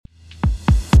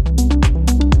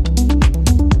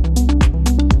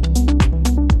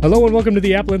Hello and welcome to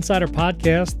the Apple Insider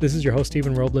Podcast. This is your host,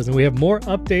 Stephen Robles, and we have more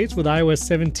updates with iOS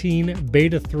 17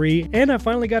 Beta 3, and I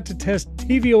finally got to test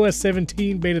tvOS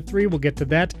 17 Beta 3. We'll get to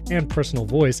that, and personal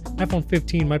voice. iPhone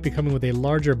 15 might be coming with a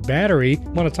larger battery. I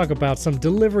want to talk about some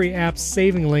delivery apps,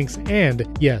 saving links, and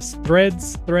yes,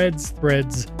 Threads.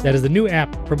 That is the new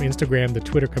app from Instagram, the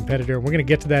Twitter competitor. We're going to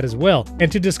get to that as well.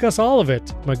 And to discuss all of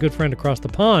it, my good friend across the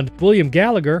pond, William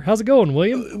Gallagher. How's it going,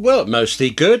 William? Well, mostly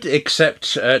good,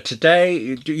 except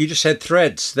today you just said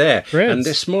Threads there. Threads. And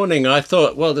this morning I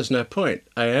thought, well, there's no point.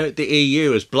 The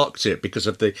EU has blocked it because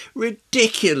of the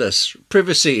ridiculous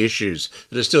privacy issues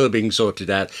that are still being sorted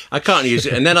out. I can't use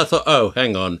it. And then I thought, oh,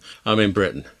 hang on, I'm in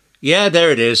Britain. Yeah, there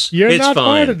it is. You're it's not fine.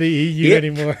 part of the EU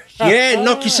anymore. Yeah,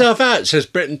 knock yourself out. It says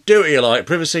Britain, do what you like.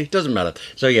 Privacy, doesn't matter.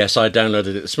 So yes, I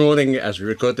downloaded it this morning as we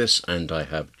record this, and I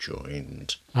have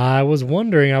joined. I was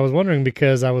wondering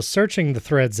because I was searching the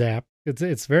Threads app.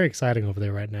 It's very exciting over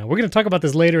there right now. We're going to talk about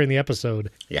this later in the episode.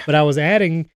 Yeah. But I was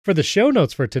adding for the show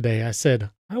notes for today, I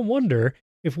said, I wonder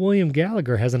if William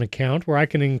Gallagher has an account where I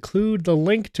can include the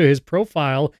link to his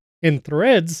profile in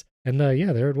Threads. And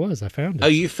yeah, there it was. I found it. Oh,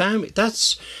 you found me?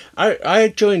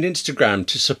 I joined Instagram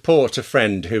to support a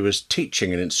friend who was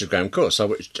teaching an Instagram course.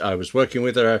 I was working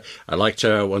with her. I liked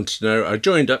her. I wanted to know. I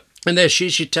joined her. And there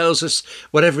she tells us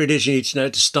whatever it is you need to know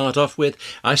to start off with.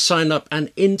 I sign up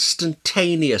and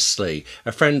instantaneously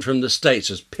a friend from the States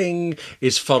says, ping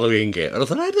is following it. And I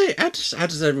thought, how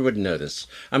does everybody know this?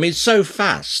 I mean, so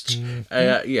fast.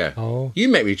 Mm-hmm. Yeah. Oh. You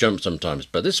make me jump sometimes,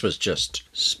 but this was just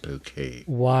spooky.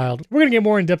 Wild. We're going to get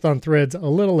more in depth on Threads a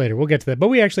little later. We'll get to that. But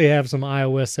we actually have some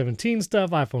iOS 17 stuff,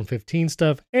 iPhone 15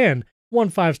 stuff, and one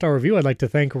 5-star review. I'd like to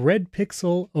thank Red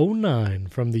Pixel 09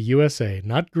 from the USA.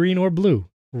 Not green or blue.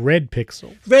 Red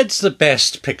pixel. Red's the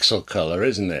best pixel color,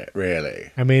 isn't it,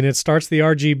 really? I mean, it starts the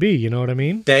RGB, you know what I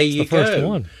mean? There it's you the first go.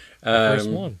 one. First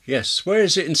one. Yes. Where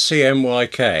is it in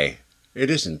CMYK? It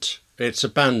isn't. It's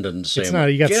abandoned CMYK. It's not.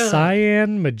 You got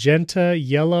cyan, magenta,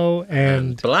 yellow,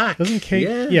 and black. Doesn't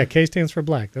K? Yeah, K stands for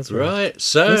black. That's right.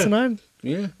 So, listen,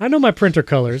 I know my printer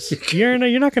colors. You're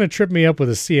not going to trip me up with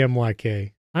a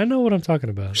CMYK. I know what I'm talking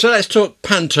about. So let's talk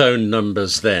Pantone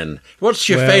numbers then. What's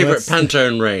your favorite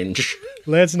Pantone range?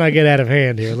 Let's not get out of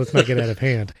hand here.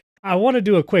 I want to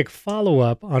do a quick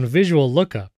follow-up on visual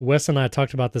lookup. Wes and I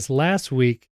talked about this last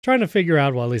week, trying to figure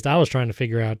out, well, at least I was trying to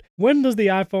figure out, when does the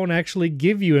iPhone actually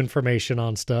give you information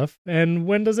on stuff, and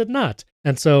when does it not?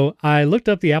 And so I looked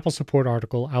up the Apple support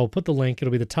article. I will put the link.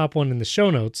 It'll be the top one in the show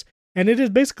notes. And it is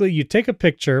basically you take a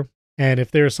picture, and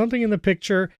if there is something in the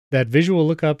picture that visual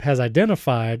lookup has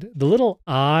identified, the little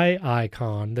eye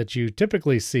icon that you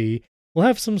typically see will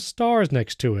have some stars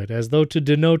next to it, as though to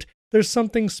denote there's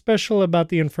something special about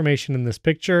the information in this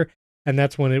picture, and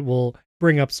that's when it will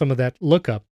bring up some of that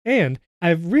lookup. And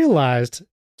I've realized,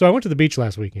 so I went to the beach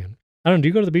last weekend. I don't know, do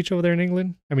you go to the beach over there in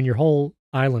England? I mean, your whole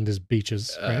island is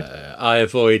beaches, right? I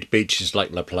avoid beaches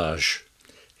like La Plage.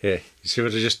 Yeah, you see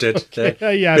what I just did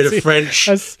there? Yeah, Bit of French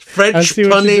punning.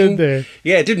 What you did there.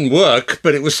 Yeah, it didn't work,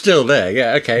 but it was still there.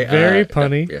 Yeah, okay. Very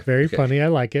punny, punny. I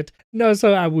like it. No,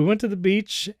 so we went to the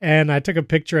beach, and I took a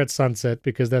picture at sunset,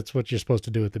 because that's what you're supposed to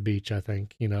do at the beach, I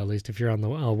think. You know, at least if you're on the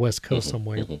West Coast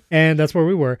somewhere. And that's where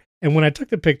we were. And when I took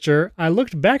the picture, I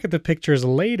looked back at the pictures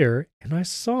later, and I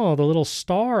saw the little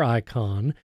star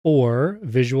icon for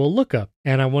visual lookup.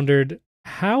 And I wondered,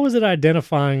 how is it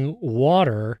identifying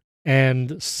water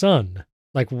and sun?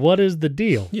 Like, what is the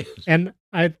deal? Yes. And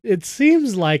it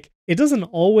seems like it doesn't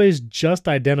always just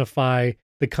identify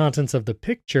the contents of the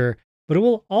picture, but it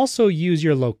will also use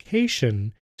your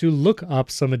location to look up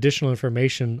some additional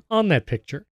information on that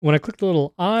picture. When I click the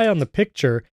little eye on the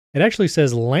picture, it actually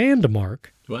says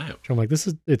landmark. Wow. So I'm like,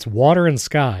 it's water and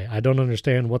sky. I don't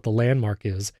understand what the landmark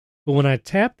is. But when I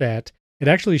tap that, it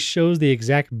actually shows the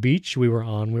exact beach we were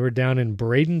on. We were down in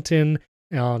Bradenton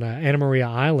on Anna Maria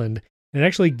Island. It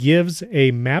actually gives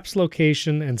a maps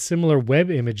location and similar web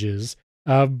images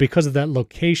because of that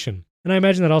location. And I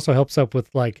imagine that also helps up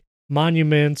with like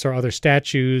monuments or other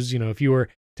statues. You know, if you were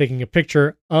taking a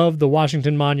picture of the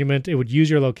Washington Monument, it would use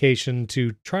your location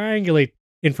to triangulate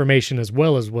information as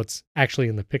well as what's actually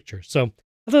in the picture. So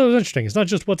I thought it was interesting. It's not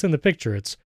just what's in the picture,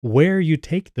 it's where you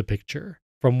take the picture,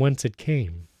 from whence it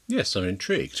came. Yes, I'm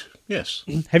intrigued. Yes.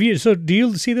 So do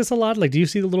you see this a lot? Like, do you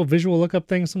see the little visual lookup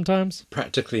thing sometimes?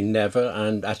 Practically never,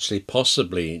 and actually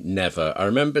possibly never. I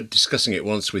remember discussing it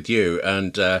once with you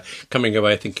and coming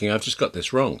away thinking, I've just got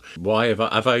this wrong. Why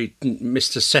have I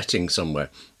missed a setting somewhere?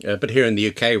 But here in the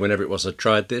UK, whenever it was I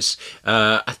tried this,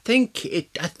 I think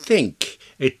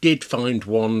it did find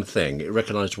one thing. It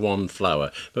recognised one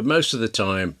flower. But most of the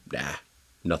time,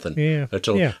 nothing Yeah. at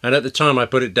all. Yeah. And at the time, I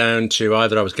put it down to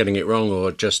either I was getting it wrong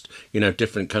or just,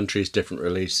 different countries, different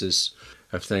releases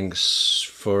of things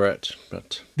for it.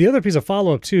 But The other piece of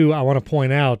follow-up, too, I want to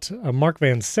point out, Mark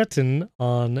Van Setten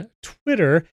on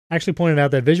Twitter actually pointed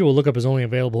out that visual lookup is only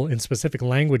available in specific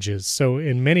languages. So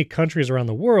in many countries around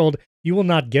the world, you will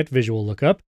not get visual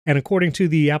lookup. And according to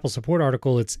the Apple support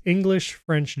article, it's English,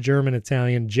 French, German,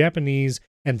 Italian, Japanese,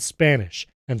 and Spanish.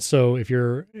 And so if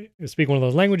you're speaking one of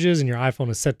those languages and your iPhone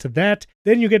is set to that,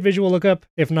 then you get visual lookup.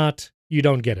 If not, you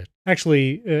don't get it.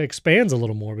 Actually, expands a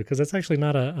little more because that's actually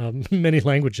not many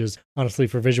languages, honestly,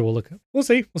 for visual lookup. We'll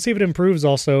see. We'll see if it improves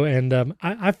also. And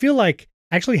I feel like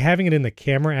actually having it in the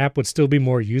camera app would still be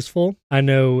more useful. I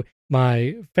know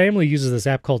my family uses this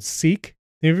app called Seek.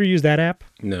 Have you ever used that app?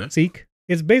 No. Seek?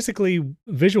 It's basically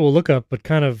visual lookup, but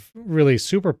kind of really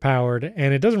super powered,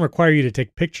 and it doesn't require you to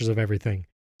take pictures of everything.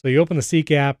 So you open the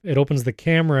Seek app, it opens the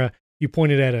camera, you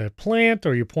point it at a plant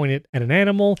or you point it at an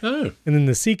animal, and then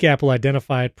the Seek app will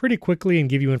identify it pretty quickly and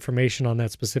give you information on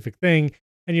that specific thing,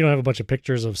 and you don't have a bunch of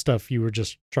pictures of stuff you were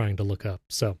just trying to look up.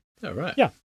 So, yeah.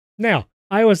 Now,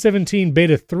 iOS 17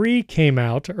 Beta 3 came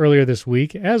out earlier this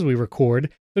week as we record.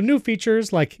 Some new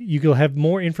features like you'll have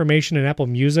more information in Apple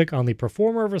Music on the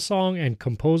performer of a song and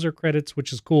composer credits,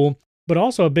 which is cool. But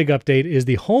also a big update is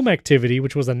the home activity,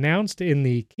 which was announced in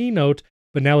the keynote,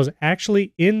 but now is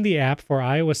actually in the app for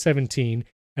iOS 17.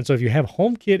 And so if you have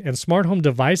HomeKit and smart home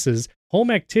devices,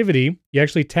 home activity, you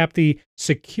actually tap the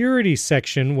security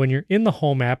section when you're in the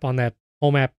home app on that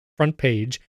home app front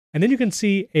page. And then you can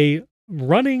see a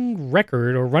running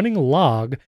record or running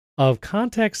log of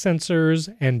contact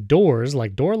sensors and doors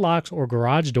like door locks or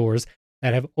garage doors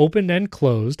that have opened and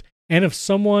closed. And if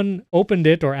someone opened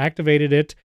it or activated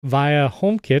it via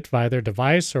HomeKit, via their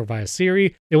device or via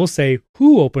Siri, it will say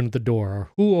who opened the door or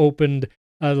who opened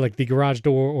like the garage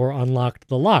door or unlocked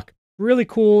the lock. Really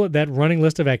cool, that running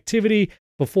list of activity.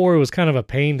 Before it was kind of a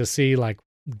pain to see like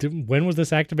when was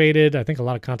this activated. I think a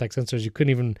lot of contact sensors you couldn't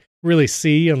even really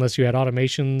see unless you had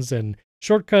automations and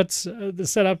shortcuts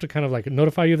set up to kind of like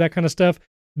notify you of that kind of stuff.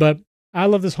 But I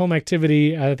love this home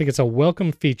activity. I think it's a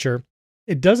welcome feature.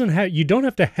 It doesn't have, you don't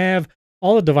have to have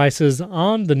all the devices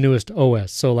on the newest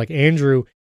OS. So like Andrew,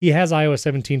 he has iOS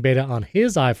 17 beta on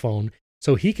his iPhone,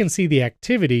 so he can see the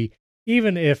activity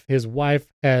even if his wife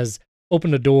has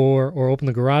opened a door or opened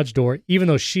the garage door, even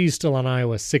though she's still on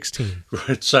iOS 16.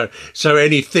 Right. So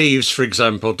any thieves, for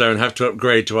example, don't have to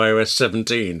upgrade to iOS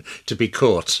 17 to be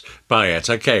caught by it.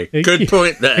 Okay, good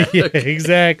point there. Yeah,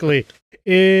 exactly.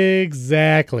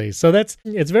 Exactly. So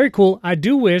it's very cool. I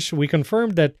do wish we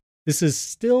confirmed that this is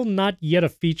still not yet a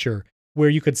feature where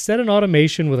you could set an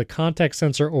automation with a contact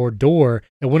sensor or door,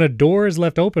 and when a door is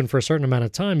left open for a certain amount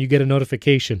of time, you get a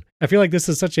notification. I feel like this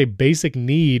is such a basic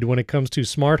need when it comes to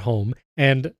smart home,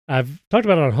 and I've talked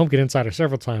about it on HomeKit Insider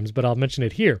several times, but I'll mention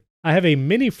it here. I have a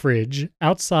mini fridge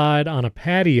outside on a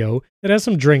patio that has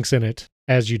some drinks in it,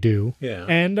 as you do. Yeah.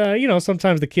 And,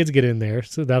 sometimes the kids get in there,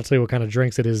 so that'll tell you what kind of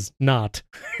drinks it is not.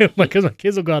 Because my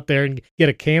kids will go out there and get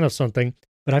a can of something.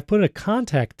 But I put a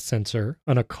contact sensor,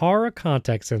 an Aqara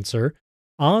contact sensor,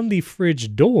 on the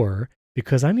fridge door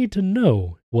because I need to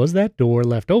know, was that door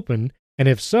left open? And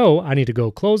if so, I need to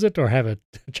go close it or have a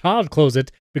child close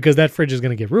it because that fridge is going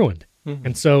to get ruined. Mm-hmm.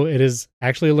 And so it has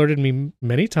actually alerted me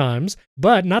many times,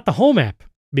 but not the home app,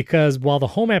 because while the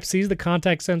home app sees the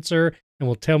contact sensor and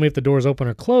will tell me if the door is open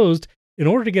or closed, in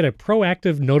order to get a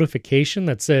proactive notification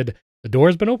that said, the door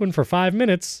has been open for 5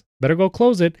 minutes, better go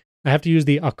close it, I have to use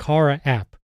the Aqara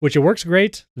app, which it works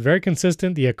great, very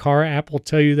consistent. The Aqara app will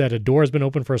tell you that a door has been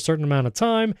open for a certain amount of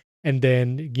time, and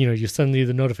then, you send you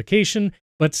the notification,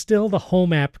 but still the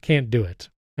home app can't do it.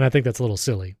 And I think that's a little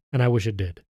silly, and I wish it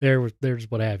did. There's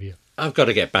what have you. I've got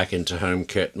to get back into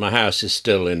HomeKit. My house is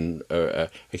still in a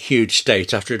huge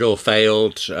state after it all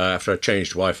failed, after I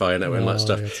changed Wi-Fi and all that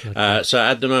stuff. So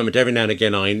at the moment, every now and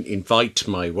again, I invite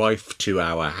my wife to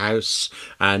our house.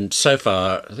 And so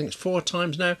far, I think it's 4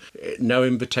 times now, no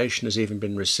invitation has even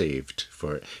been received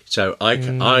for it. So I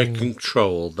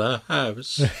control the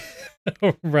house.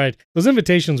 Right. Those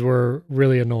invitations were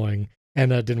really annoying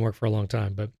and didn't work for a long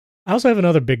time. But I also have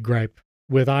another big gripe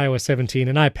with iOS 17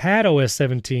 and iPadOS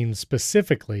 17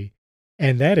 specifically,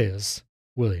 and that is,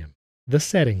 William, the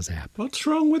Settings app. What's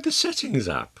wrong with the Settings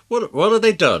app? What have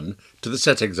they done to the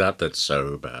Settings app that's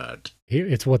so bad?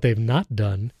 It's what they've not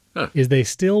done, is they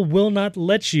still will not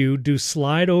let you do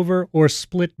slide over or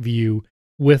split view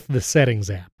with the Settings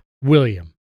app.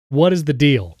 William, what is the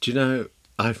deal? Do you know,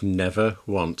 I've never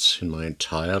once in my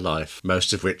entire life,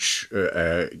 most of which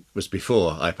was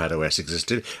before iPadOS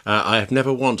existed, I have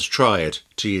never once tried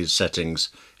to use settings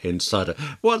in Slido.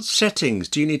 What settings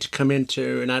do you need to come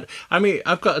into and add? I mean,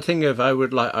 I've got a thing of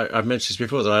I've mentioned this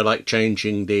before, that I like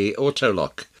changing the auto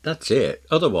lock. That's it.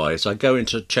 Otherwise, I go in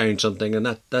to change something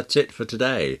and that's it for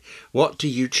today. What do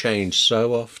you change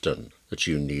so often that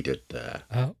you needed there?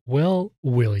 Well,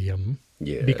 William,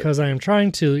 Yeah. because I am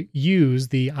trying to use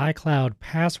the iCloud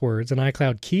passwords and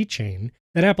iCloud keychain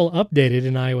that Apple updated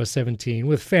in iOS 17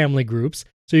 with family groups,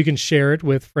 so you can share it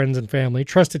with friends and family,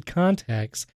 trusted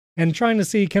contacts, and trying to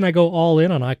see, can I go all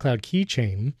in on iCloud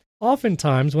keychain?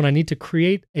 Oftentimes, when I need to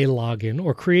create a login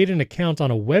or create an account on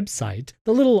a website,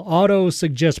 the little auto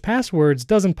suggest passwords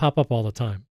doesn't pop up all the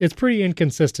time. It's pretty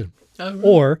inconsistent. Oh, right.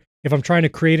 Or if I'm trying to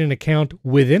create an account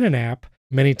within an app,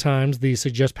 many times the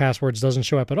suggest passwords doesn't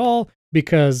show up at all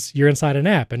because you're inside an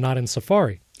app and not in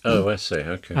Safari. Oh, I see.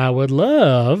 Okay. I would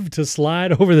love to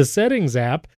slide over the settings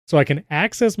app so I can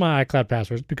access my iCloud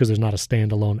passwords, because there's not a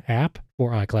standalone app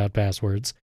for iCloud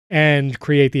passwords, and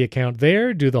create the account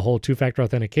there, do the whole two-factor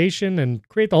authentication, and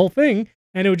create the whole thing.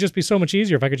 And it would just be so much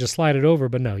easier if I could just slide it over.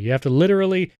 But no, you have to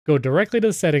literally go directly to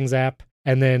the settings app,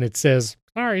 and then it says,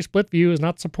 sorry, split view is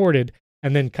not supported,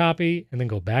 and then copy, and then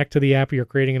go back to the app you're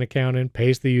creating an account in,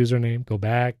 paste the username, go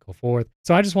back, go forth.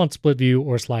 So I just want split view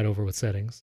or slide over with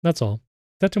settings. That's all.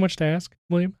 Is that too much to ask,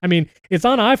 William? I mean, it's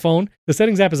on iPhone. The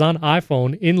settings app is on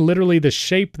iPhone in literally the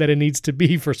shape that it needs to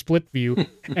be for split view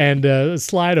and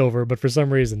slide over, but for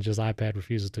some reason, just iPad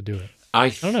refuses to do it. I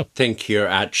don't know. think you're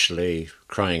actually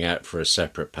crying out for a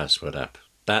separate password app.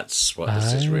 That's what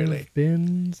this is really. I've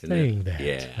been saying that.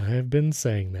 Yeah. I've been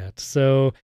saying that.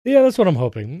 So, yeah, that's what I'm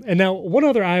hoping. And now, one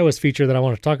other iOS feature that I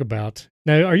want to talk about.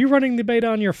 Now, are you running the beta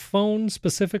on your phone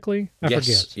specifically? I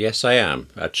forget. Yes, I am.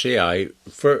 Actually,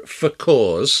 for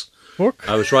cause,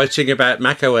 I was writing about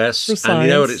macOS, and you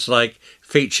know what it's like.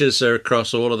 Features are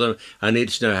across all of them. I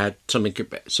needed to know how something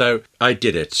could be. So I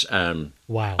did it.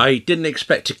 Wow. I didn't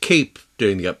expect to keep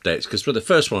doing the updates, because for the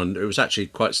first one, it was actually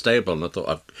quite stable, and I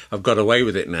thought, I've got away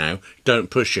with it now. Don't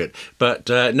push it. But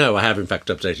no, I have in fact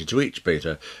updated to each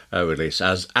beta release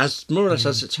as more or less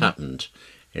as it's happened.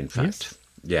 In fact. Yes.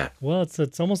 Yeah. Well,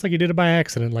 it's almost like you did it by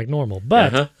accident, like normal.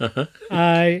 But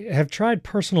I have tried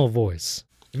personal voice.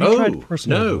 Have you tried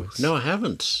personal voice? No, I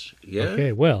haven't. Yeah.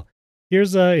 Okay, well,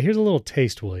 here's a little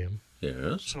taste, William.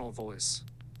 Yes. Personal voice.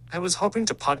 I was hoping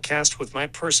to podcast with my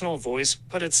personal voice,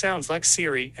 but it sounds like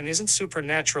Siri and isn't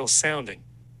supernatural sounding.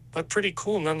 But pretty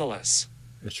cool nonetheless.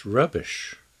 It's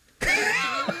rubbish.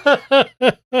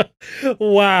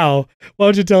 Wow. Why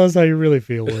don't you tell us how you really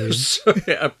feel, William?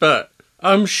 But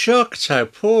I'm shocked how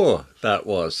poor that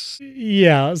was.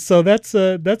 Yeah, so that's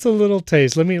a little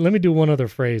taste. Let me do one other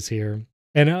phrase here.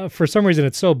 And for some reason,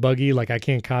 it's so buggy, like I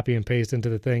can't copy and paste into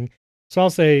the thing. So I'll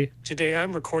say, Today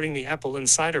I'm recording the Apple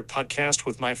Insider podcast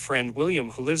with my friend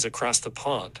William, who lives across the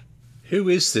pond. Who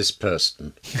is this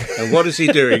person? And what is he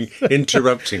doing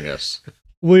interrupting us?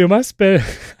 William, I spent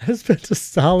a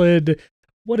solid,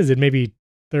 what is it, maybe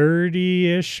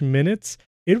 30-ish minutes.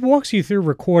 It walks you through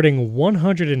recording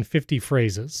 150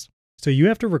 phrases. So you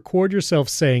have to record yourself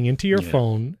saying into your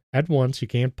phone at once. You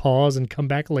can't pause and come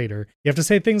back later. You have to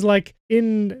say things like,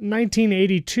 in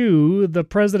 1982, the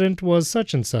president was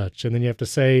such and such. And then you have to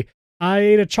say, I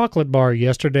ate a chocolate bar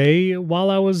yesterday while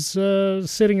I was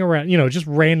sitting around, just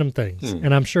random things.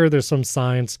 And I'm sure there's some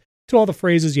science to all the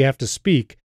phrases you have to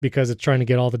speak, because it's trying to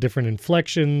get all the different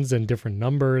inflections and different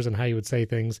numbers and how you would say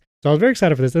things. So I was very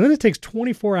excited for this. And then it takes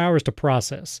 24 hours to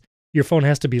process. Your phone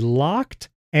has to be locked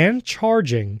and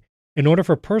charging in order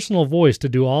for personal voice to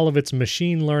do all of its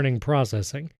machine learning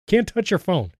processing. Can't touch your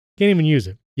phone. Can't even use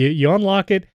it. You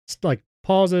unlock it, like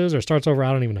pauses or starts over,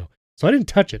 I don't even know. So I didn't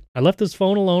touch it. I left this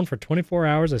phone alone for 24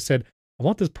 hours. I said, I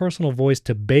want this personal voice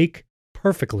to bake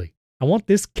perfectly. I want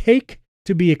this cake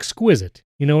to be exquisite.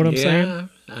 You know what I'm saying? Yeah,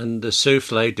 and the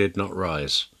souffle did not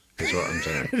rise, is what I'm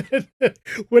saying.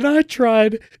 When I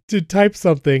tried to type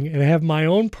something and have my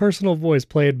own personal voice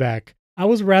play it back, I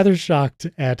was rather shocked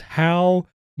at how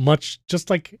much, just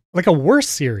like a worse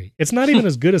Siri. It's not even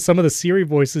as good as some of the Siri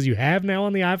voices you have now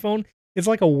on the iPhone. It's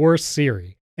like a worse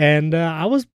Siri. And I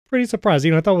was pretty surprised.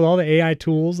 I thought with all the AI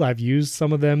tools, I've used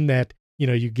some of them that,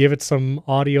 you give it some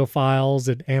audio files,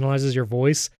 it analyzes your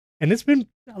voice. And it's been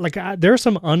like, there are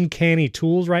some uncanny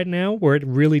tools right now where it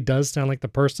really does sound like the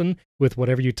person with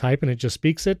whatever you type and it just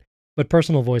speaks it. But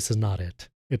personal voice is not it.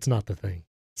 It's not the thing.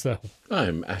 So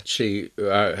I'm actually,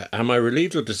 am I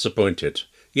relieved or disappointed?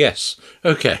 Yes.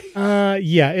 Okay.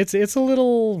 Yeah, it's a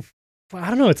little, I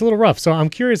don't know, it's a little rough. So I'm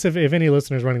curious if any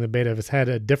listeners running the beta has had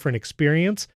a different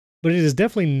experience but it is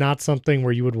definitely not something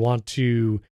where you would want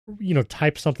to,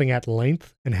 type something at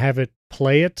length and have it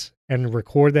play it and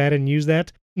record that and use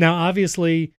that. Now,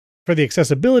 obviously, for the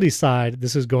accessibility side,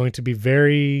 this is going to be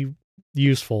very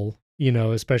useful,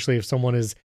 especially if someone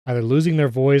is either losing their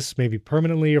voice, maybe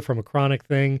permanently or from a chronic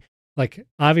thing. Like,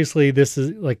 obviously, this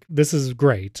is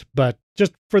great, but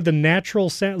just for the natural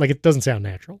sound, like, it doesn't sound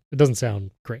natural. It doesn't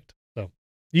sound great. So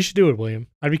you should do it, William.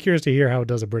 I'd be curious to hear how it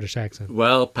does a British accent.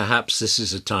 Well, perhaps this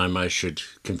is a time I should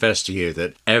confess to you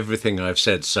that everything I've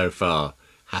said so far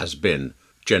has been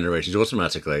generated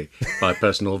automatically by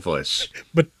personal voice.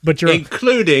 But you're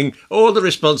including all the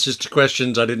responses to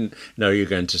questions I didn't know you were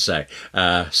going to say.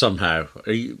 Somehow.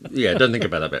 Yeah, don't think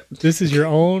about that bit. This is your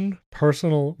own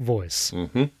personal voice.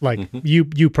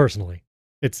 You personally.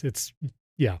 It's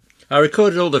yeah. I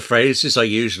recorded all the phrases I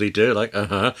usually do, like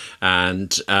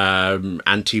and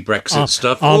anti-Brexit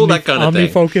stuff, all that kind of thing.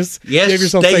 Omnifocus.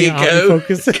 Yes, there you go.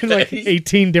 Omnifocus in like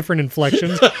 18 different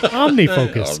inflections.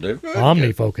 Omnifocus.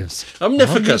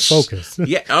 Omnifocus.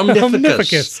 Yeah,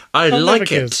 omnifocus. I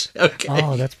like it. Okay.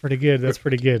 Oh, that's pretty good. That's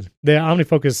pretty good. The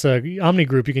Omnifocus Omni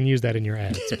Group, you can use that in your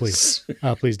ads, please.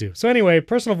 Please do. So anyway,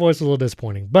 personal voice was a little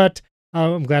disappointing, but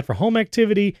I'm glad for home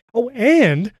activity. Oh,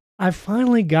 and I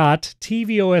finally got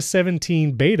tvOS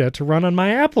 17 beta to run on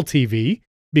my Apple TV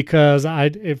because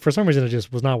for some reason it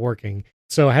just was not working.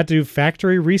 So I had to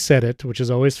factory reset it, which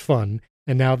is always fun.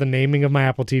 And now the naming of my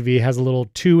Apple TV has a little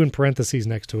 2 in parentheses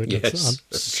next to it. Yes,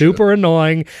 it's super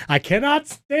annoying. I cannot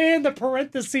stand the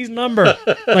parentheses number.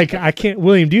 Like, I can't.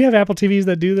 William, do you have Apple TVs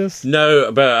that do this?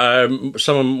 No, but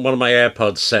one of my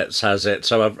AirPods sets has it,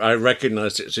 so I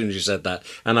recognized it as soon as you said that,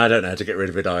 and I don't know how to get rid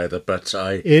of it either. But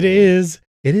It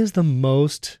is the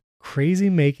most crazy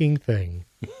making thing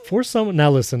for someone.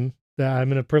 Now listen,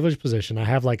 I'm in a privileged position. I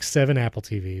have like 7 Apple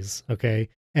TVs. Okay.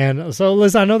 And so,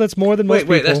 Liz, I know that's more than most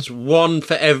people. Wait, that's one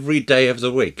for every day of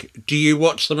the week. Do you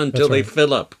watch them until they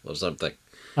fill up or something?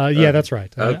 Yeah, that's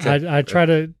right. Okay. I try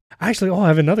to... Actually, I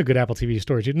have another good Apple TV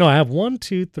storage. No, I have 1,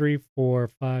 2, 3, 4,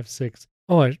 5, 6.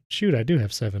 Oh, I do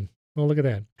have 7. Oh, look at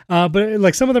that. But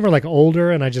like some of them are like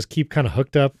older and I just keep kind of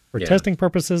hooked up for testing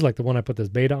purposes, like the one I put this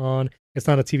beta on. It's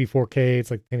not a TV 4K,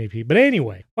 it's like 1080p. But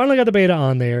anyway, finally got the beta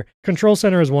on there. Control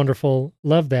Center is wonderful.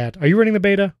 Love that. Are you running the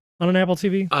beta on an Apple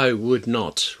TV? I would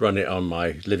not run it on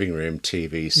my living room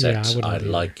TV set. Yeah, I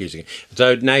like using it.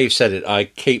 Though now you've said it, I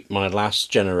keep my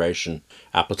last generation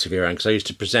Apple TV around because I used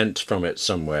to present from it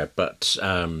somewhere, but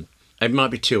it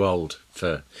might be too old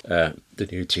for the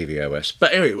new tvOS.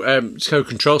 But anyway, so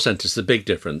Control Center is the big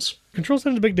difference. Control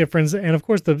Center is a big difference. And of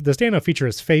course, the standout feature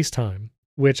is FaceTime,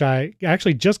 which I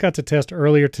actually just got to test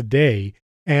earlier today.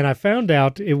 And I found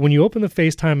out when you open the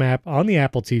FaceTime app on the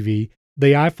Apple TV,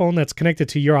 the iPhone that's connected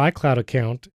to your iCloud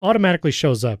account automatically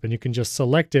shows up and you can just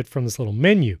select it from this little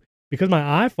menu. Because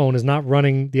my iPhone is not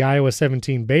running the iOS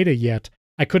 17 beta yet,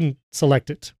 I couldn't select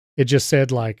it. It just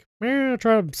said like, try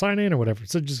to sign in or whatever.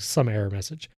 So just some error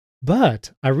message.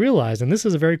 But I realized, and this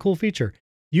is a very cool feature,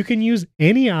 you can use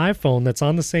any iPhone that's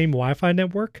on the same Wi-Fi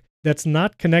network that's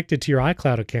not connected to your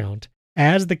iCloud account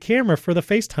as the camera for the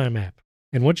FaceTime app.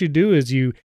 And what you do is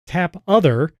you tap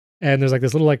Other, and there's like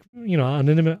this little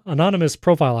anonymous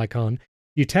profile icon.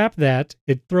 You tap that,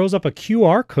 it throws up a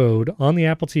QR code on the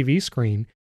Apple TV screen.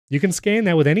 You can scan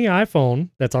that with any iPhone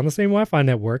that's on the same Wi-Fi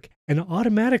network, and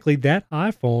automatically that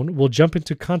iPhone will jump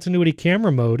into continuity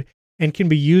camera mode and can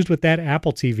be used with that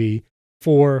Apple TV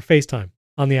for FaceTime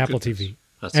on the Apple TV.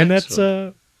 That's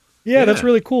that's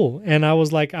really cool. And I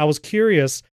was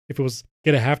curious if it was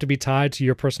going to have to be tied to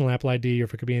your personal Apple ID or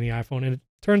if it could be any iPhone. And it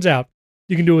turns out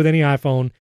you can do it with any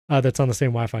iPhone that's on the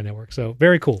same Wi-Fi network. So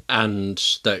very cool. And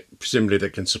that presumably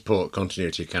that can support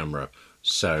continuity camera.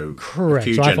 So correct.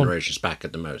 A few generations back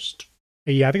at the most.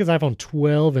 Yeah, I think it's iPhone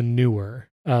 12 and newer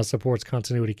supports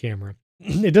continuity camera.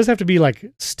 It does have to be like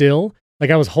still. Like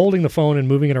I was holding the phone and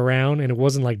moving it around and it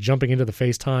wasn't like jumping into the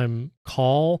FaceTime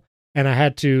call. And I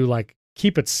had to like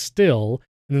keep it still.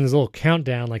 And then there's a little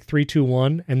countdown like 3, 2,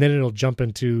 1. And then it'll jump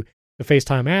into the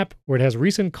FaceTime app where it has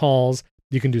recent calls.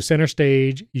 You can do center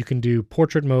stage. You can do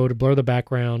portrait mode, blur the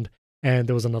background. And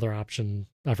there was another option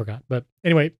I forgot. But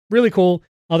anyway, really cool.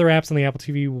 Other apps on the Apple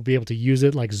TV will be able to use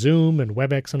it like Zoom and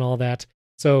WebEx and all that.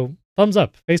 So thumbs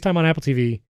up. FaceTime on Apple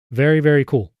TV. Very, very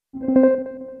cool.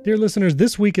 Dear listeners,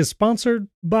 this week is sponsored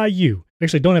by you. We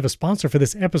actually don't have a sponsor for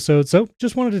this episode, so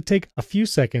just wanted to take a few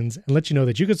seconds and let you know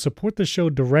that you could support the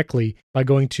show directly by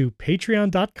going to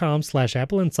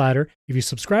patreon.com/Apple Insider. If you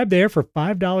subscribe there for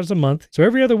 $5 a month, so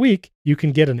every other week, you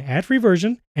can get an ad-free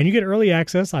version and you get early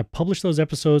access. I publish those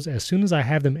episodes as soon as I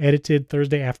have them edited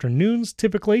Thursday afternoons,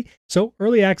 typically. So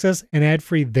early access and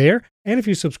ad-free there. And if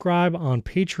you subscribe on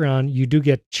Patreon, you do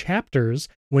get chapters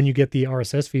when you get the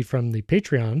RSS feed from the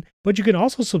Patreon, but you can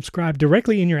also subscribe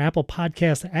directly in your Apple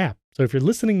Podcast app. So if you're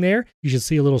listening there, you should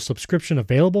see a little subscription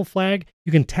available flag.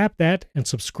 You can tap that and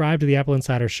subscribe to the Apple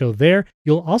Insider Show there.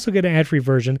 You'll also get an ad-free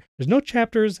version. There's no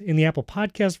chapters in the Apple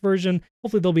Podcast version.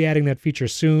 Hopefully they'll be adding that feature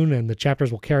soon and the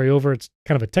chapters will carry over. It's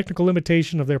kind of a technical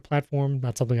limitation of their platform,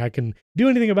 not something I can do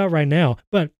anything about right now,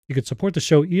 but you could support the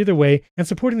show either way, and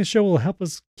supporting the show will help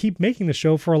us keep making the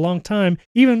show for a long time,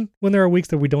 even when there are weeks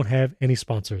that we don't have any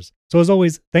sponsors. So as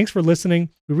always, thanks for listening.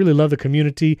 We really love the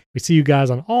community. We see you guys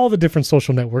on all the different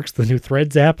social networks, the new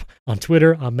Threads app, on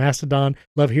Twitter, on Mastodon.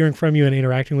 Love hearing from you and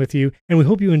interacting with you, and we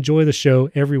hope you enjoy the show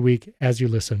every week as you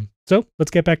listen. So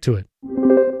let's get back to it.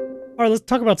 All right, let's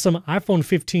talk about some iPhone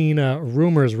 15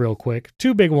 rumors real quick.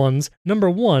 Two big ones. Number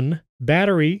one,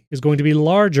 battery is going to be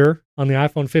larger on the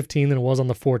iPhone 15 than it was on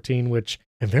the 14, which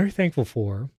I'm very thankful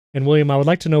for. And William, I would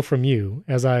like to know from you,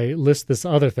 as I list this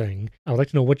other thing, I would like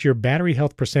to know what your battery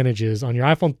health percentage is on your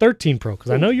iPhone 13 Pro, because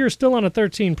I know you're still on a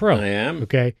 13 Pro. I am.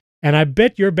 Okay. And I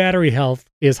bet your battery health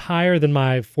is higher than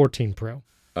my 14 Pro.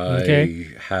 I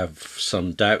have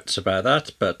some doubts about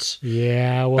that, but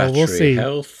yeah, well, battery we'll see.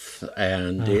 health,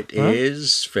 and it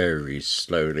is very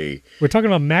slowly. We're talking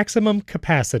about maximum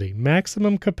capacity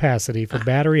for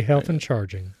battery health and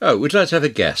charging. Oh, would you like to have a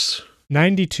guess?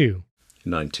 92.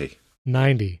 90.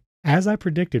 90. As I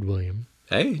predicted, William.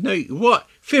 Hey, no, what?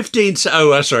 15?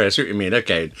 Oh, sorry, I see what you mean.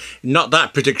 Okay, not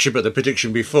that prediction, but the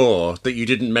prediction before that you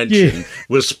didn't mention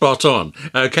was spot on.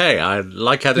 Okay, I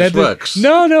like how this works.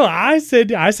 No, I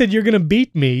said you're going to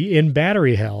beat me in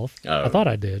battery health. Oh, I thought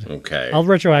I did. Okay. I'll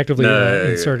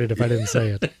retroactively insert it if I didn't say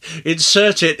it.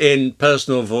 Insert it in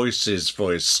Personal Voice's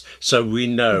voice so we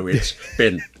know it's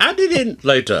been added in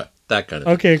later. That kind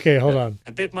of thing. Okay, hold on.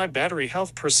 I bet my battery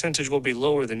health percentage will be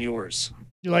lower than yours.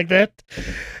 You like that?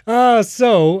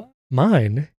 So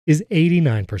mine is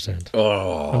 89%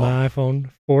 on my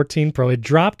iPhone 14 Pro. It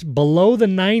dropped below the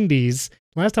 90s.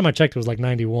 Last time I checked, it was like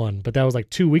 91, but that was like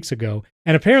 2 weeks ago.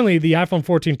 And apparently the iPhone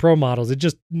 14 Pro models, it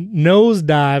just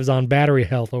nosedives on battery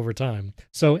health over time.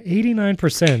 So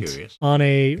 89% on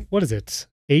a,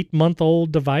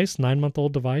 8-month-old device,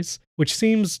 9-month-old device, which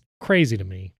seems crazy to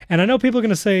me. And I know people are going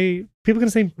to say,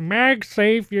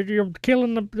 MagSafe, you're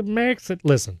killing the MagSafe.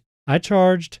 Listen. I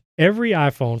charged every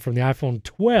iPhone from the iPhone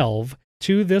 12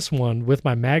 to this one with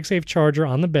my MagSafe charger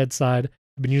on the bedside.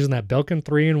 I've been using that Belkin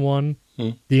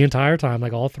 3-in-1 the entire time,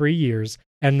 like all 3 years.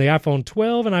 And the iPhone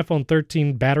 12 and iPhone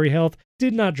 13 battery health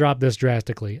did not drop this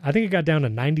drastically. I think it got down to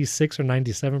 96 or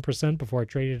 97% before I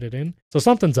traded it in. So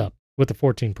something's up with the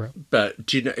 14 Pro. But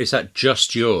do you know, is that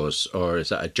just yours or is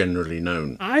that generally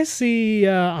known? I see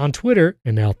on Twitter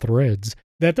and now Threads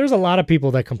that there's a lot of people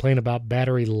that complain about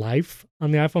battery life on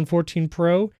the iPhone 14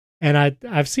 Pro. And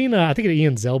I've seen, I think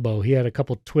Ian Zelbo, he had a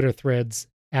couple Twitter threads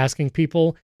asking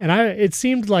people, and it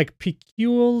seemed like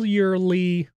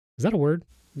peculiarly, is that a word?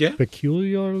 Yeah.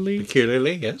 Peculiarly,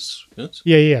 yes.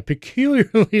 Yeah.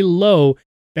 Peculiarly low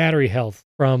battery health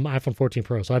from iPhone 14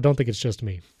 Pro. So I don't think it's just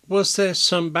me. Was there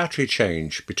some battery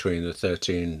change between the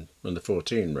 13 and the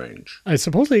 14 range?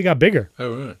 Supposedly it got bigger.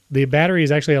 Oh, right. The battery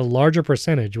is actually a larger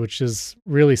percentage, which is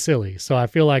really silly. So I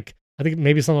think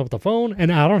maybe something with the phone,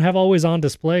 and I don't have always on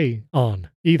display on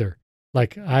either.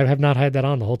 Like, I have not had that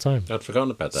on the whole time. I'd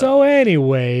forgotten about that. So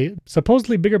anyway,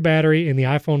 supposedly bigger battery in the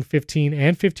iPhone 15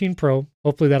 and 15 Pro.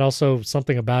 Hopefully that also,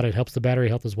 something about it helps the battery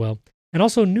health as well. And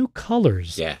also new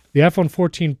colors. Yeah. The iPhone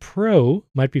 14 Pro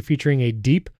might be featuring a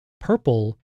deep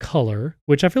purple color,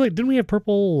 which I feel like, didn't we have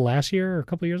purple last year or a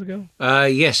couple of years ago?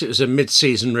 Yes, it was a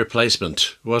mid-season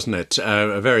replacement, wasn't it?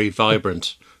 A very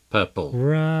vibrant purple.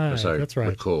 Right, as I that's right.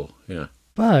 recall, yeah.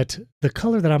 But the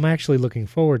color that I'm actually looking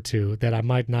forward to that I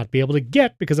might not be able to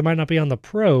get because it might not be on the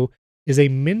Pro is a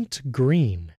mint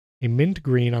green. A mint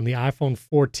green on the iPhone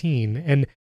 14. And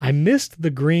I missed the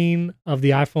green of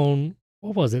the iPhone.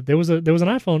 What was it? There was an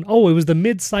iPhone. Oh, it was the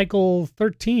mid-cycle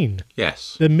 13.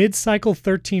 Yes. The mid-cycle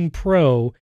 13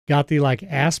 Pro got the like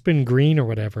aspen green or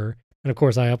whatever. And of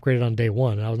course I upgraded on day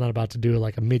one. I was not about to do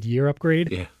like a mid-year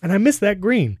upgrade. Yeah. And I missed that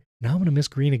green. Now I'm going to miss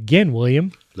green again,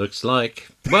 William. Looks like.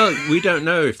 Well, we don't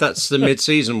know if that's the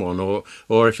mid-season one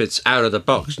or if it's out of the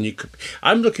box. And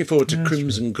I'm looking forward to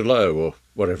Crimson Glow or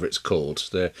whatever it's called.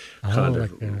 The kind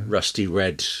of rusty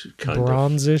red kind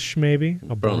bronzish, maybe?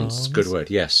 A bronze. Good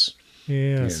word, yes.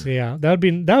 Yes, yeah. That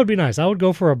would be nice. I would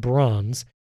go for a bronze.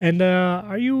 And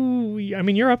are you? I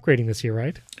mean, you're upgrading this year,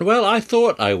 right? Well, I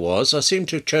thought I was. I seem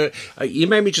to have you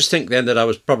made me just think then that I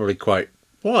was probably quite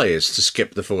wise to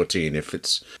skip the 14 if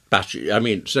it's battery. I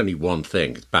mean, it's only one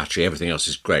thing, it's battery. Everything else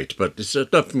is great, but it's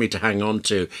enough for me to hang on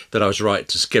to that I was right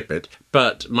to skip it.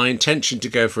 But my intention to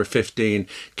go for a 15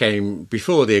 came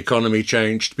before the economy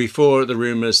changed, before the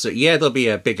rumours that, yeah, there'll be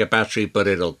a bigger battery, but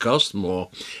it'll cost more,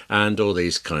 and all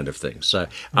these kind of things. So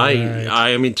Right. I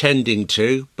am intending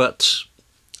to, but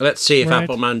let's see if Right.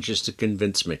 Apple manages to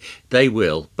convince me. They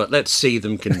will, but let's see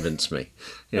them convince me.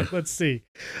 Yeah. Let's see.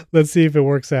 Let's see if it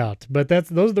works out. But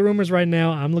those are the rumors right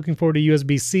now. I'm looking forward to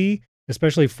USB-C,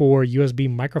 especially for USB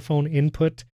microphone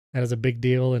input. That is a big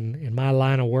deal in my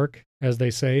line of work, as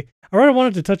they say. All right, I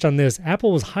wanted to touch on this.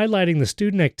 Apple was highlighting the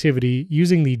student activity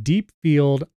using the Deep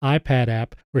Field iPad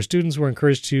app, where students were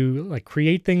encouraged to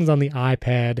create things on the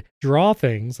iPad, draw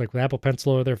things like with Apple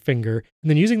Pencil or their finger, and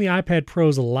then using the iPad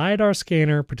Pro's LiDAR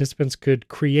scanner, participants could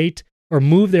create or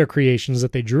move their creations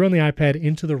that they drew on the iPad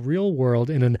into the real world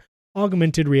in an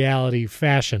augmented reality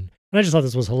fashion. And I just thought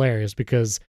this was hilarious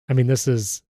because, I mean, this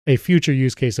is a future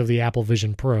use case of the Apple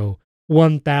Vision Pro,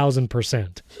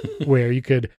 1000%, where you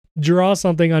could draw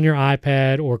something on your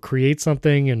iPad or create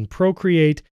something in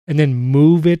Procreate and then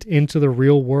move it into the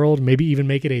real world, maybe even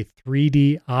make it a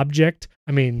 3D object.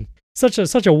 I mean, such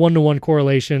a one-to-one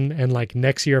correlation. And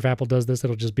next year, if Apple does this,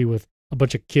 it'll just be with a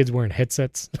bunch of kids wearing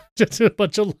headsets, just a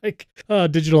bunch of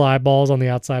digital eyeballs on the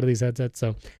outside of these headsets.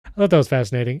 So I thought that was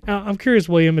fascinating. I'm curious,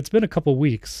 William, it's been a couple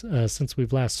weeks since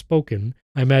we've last spoken.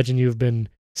 I imagine you've been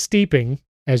steeping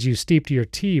as you steeped your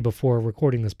tea before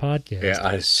recording this podcast. Yeah,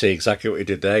 I see exactly what you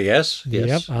did there. Yes.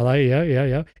 Yep, I like.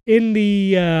 Yeah. In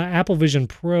the Apple Vision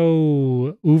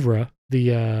Pro Ouvre,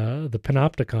 the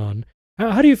Panopticon,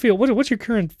 how do you feel? What's your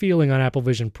current feeling on Apple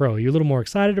Vision Pro? Are you a little more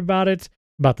excited about it?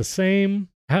 About the same?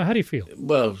 How do you feel?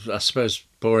 Well, I suppose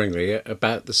boringly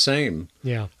about the same.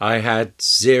 Yeah. I had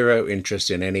zero interest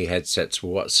in any headsets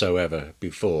whatsoever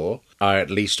before. I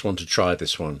at least want to try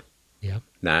this one. Yeah.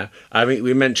 Now, I mean,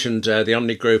 we mentioned the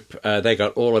Omni Group. They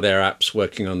got all of their apps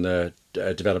working on the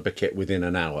developer kit within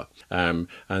an hour. And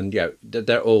yeah,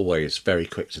 they're always very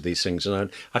quick to these things.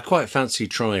 And I quite fancy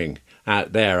trying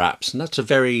out their apps. And that's a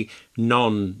very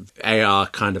non-AR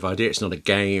kind of idea. It's not a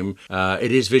game.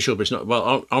 It is visual, but it's not.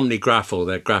 Well, OmniGraffle,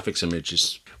 their graphics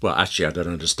images. Well, actually, I don't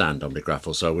understand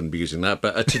OmniGraffle, so I wouldn't be using that.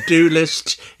 But a to-do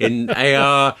list in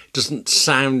AR doesn't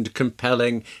sound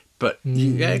compelling, but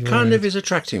it kind of is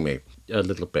attracting me a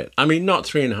little bit. I mean, not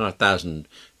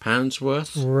 £3,500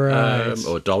 worth, Right.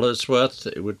 or dollars worth.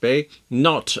 It would be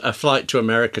not a flight to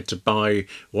America to buy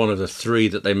one of the 3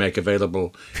 that they make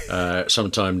available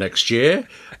sometime next year.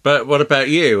 But what about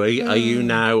you? Are you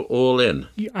now all in?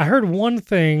 I heard one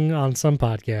thing on some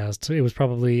podcast. It was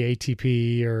probably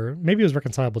ATP or maybe it was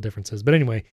Reconcilable Differences. But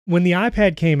anyway, when the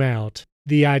iPad came out,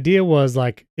 the idea was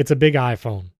it's a big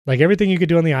iPhone. Everything you could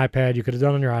do on the iPad, you could have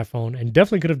done on your iPhone and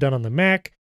definitely could have done on the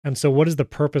Mac. And so what is the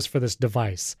purpose for this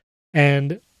device?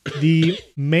 And the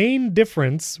main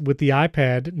difference with the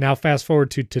iPad, now fast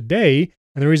forward to today,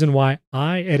 and the reason why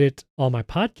I edit all my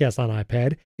podcasts on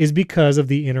iPad is because of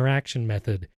the interaction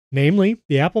method. Namely,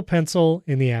 the Apple Pencil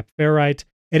in the app Fairwrite.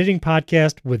 Editing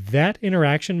podcast with that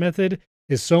interaction method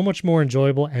is so much more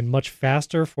enjoyable and much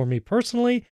faster for me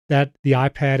personally that the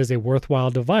iPad is a worthwhile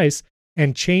device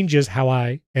and changes how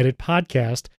I edit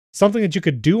podcast. Something that you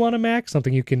could do on a Mac,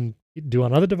 something you can do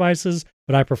on other devices,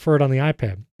 but I prefer it on the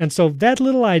iPad. And so that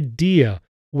little idea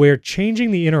where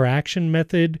changing the interaction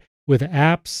method with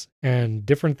apps and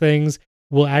different things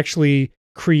will actually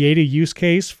create a use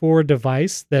case for a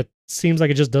device that seems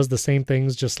like it just does the same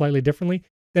things just slightly differently,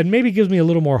 that maybe gives me a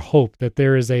little more hope that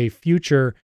there is a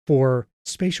future for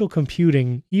spatial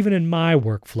computing even in my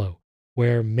workflow,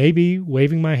 where maybe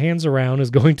waving my hands around is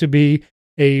going to be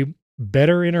a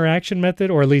better interaction method,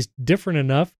 or at least different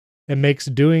enough that makes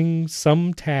doing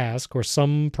some task or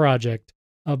some project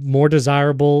more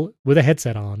desirable with a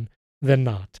headset on than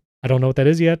not. I don't know what that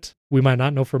is yet. We might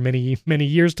not know for many, many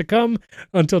years to come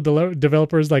until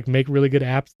developers make really good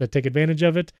apps that take advantage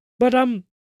of it. But I'm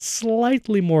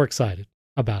slightly more excited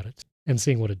about it and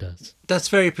seeing what it does. That's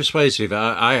very persuasive.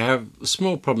 I have a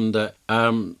small problem that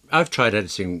I've tried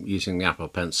editing using the Apple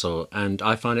Pencil, and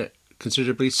I find it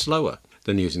considerably slower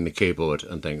than using the keyboard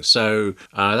and things. So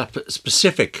that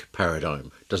specific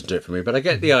paradigm doesn't do it for me, but I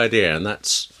get the idea, and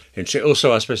that's interesting.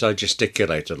 Also, I suppose I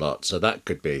gesticulate a lot, so that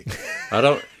could be. I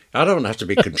don't have to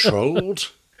be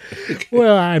controlled.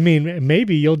 Well, I mean,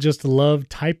 maybe you'll just love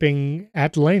typing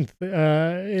at length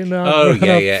in Oh, on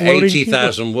a yeah. floating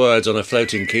 80,000 words on a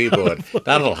floating keyboard.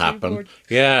 That'll happen. keyboard.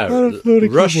 Yeah. On a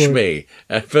floating Rush keyboard. me,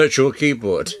 a virtual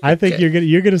keyboard. I think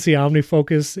you're gonna see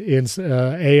OmniFocus in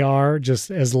AR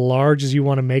just as large as you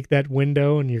want to make that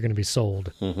window, and you're gonna be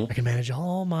sold. Mhm. I can manage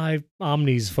all my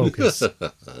Omni's focus.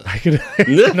 I can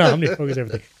OmniFocus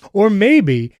everything. Or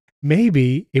maybe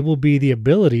it will be the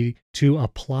ability to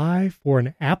apply for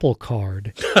an Apple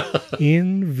Card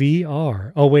in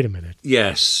VR. Oh, wait a minute.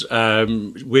 Yes,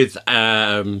 with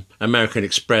American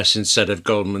Express instead of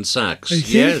Goldman Sachs.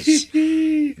 Yes.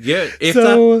 Yeah, if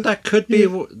So, that could be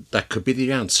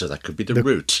the answer. That could be the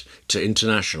route to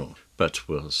international. But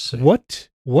we'll see.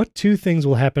 What two things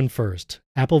will happen first?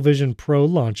 Apple Vision Pro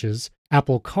launches,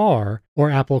 Apple Car, or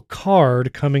Apple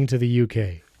Card coming to the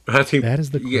UK? I think That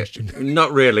is the question.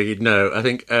 Not really. No, I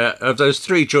think of those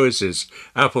three choices,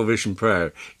 Apple Vision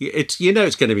Pro, it's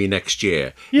going to be next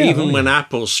year. Yeah, Even when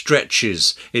Apple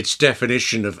stretches its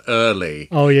definition of early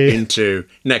into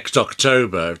next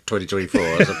October 2024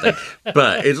 or something,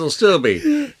 but it'll still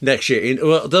be next year.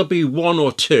 There'll be one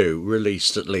or two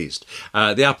released at least.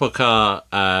 The Apple Car,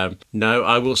 no,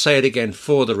 I will say it again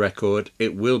for the record.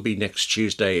 It will be next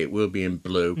Tuesday. It will be in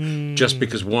blue, just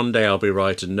because one day I'll be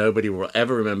right and nobody will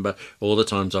ever remember all the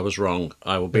times I was wrong.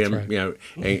 I will be,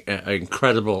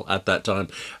 incredible at that time.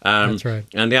 That's right.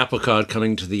 And the Apple Card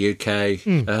coming to the UK.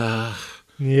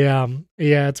 Yeah,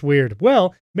 it's weird.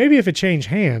 Well, maybe if it changed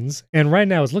hands, and right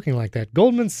now it's looking like that.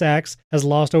 Goldman Sachs has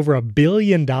lost over $1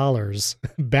 billion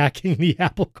backing the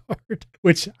Apple Card,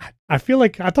 which I feel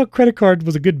like I thought credit card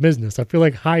was a good business. I feel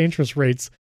like high interest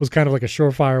rates was kind of like a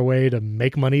surefire way to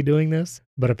make money doing this,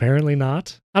 but apparently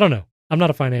not. I don't know. I'm not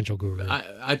a financial guru.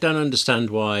 I don't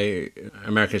understand why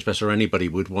American Express or anybody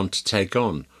would want to take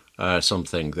on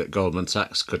something that Goldman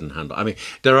Sachs couldn't handle. I mean,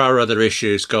 there are other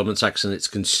issues. Goldman Sachs and its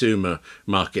consumer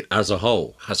market as a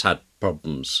whole has had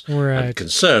problems and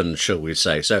concerns, shall we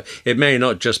say. So it may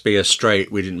not just be a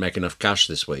straight, we didn't make enough cash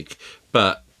this week,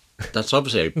 but that's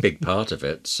obviously a big part of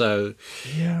it. So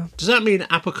does that mean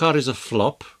Apple Card is a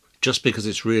flop just because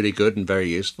it's really good and very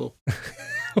useful?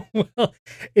 Well,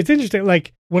 it's interesting.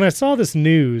 Like when I saw this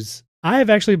news, I have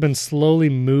actually been slowly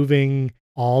moving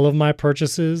all of my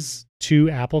purchases to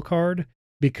Apple Card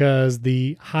because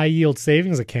the high yield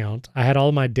savings account, I had all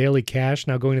of my daily cash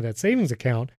now going to that savings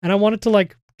account. And I wanted to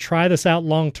try this out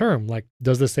long term. Like,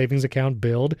 does the savings account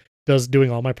build? Does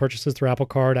doing all my purchases through Apple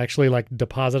Card actually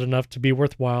deposit enough to be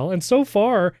worthwhile? And so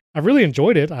far, I've really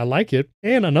enjoyed it. I like it.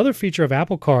 And another feature of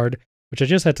Apple Card, which I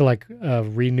just had to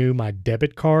renew my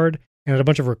debit card, and had a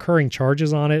bunch of recurring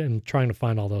charges on it, and trying to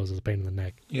find all those is a pain in the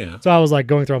neck. Yeah. So I was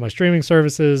going through all my streaming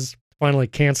services, finally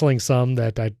canceling some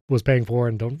that I was paying for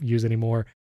and don't use anymore,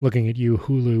 looking at you,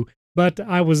 Hulu. But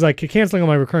I was canceling all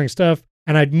my recurring stuff,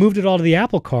 and I'd moved it all to the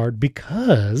Apple Card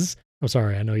because, I'm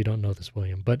sorry, I know you don't know this,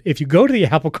 William, but if you go to the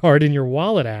Apple Card in your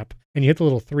wallet app and you hit the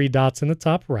little three dots in the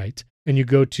top right, and you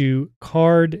go to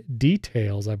card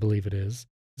details, I believe it is.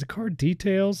 Is it card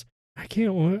details?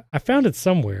 I found it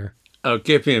somewhere. Oh,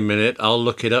 give me a minute. I'll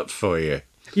look it up for you.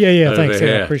 Yeah, thanks.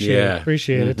 Yeah,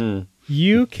 appreciate it.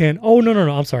 You can,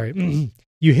 no, I'm sorry.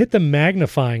 You hit the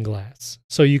magnifying glass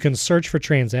so you can search for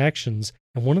transactions.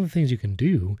 And one of the things you can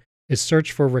do is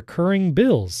search for recurring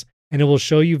bills. And it will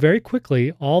show you very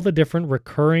quickly all the different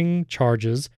recurring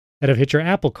charges that have hit your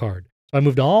Apple Card. So I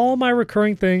moved all my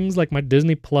recurring things like my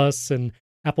Disney Plus and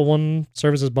Apple One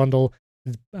services bundle.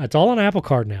 It's all on Apple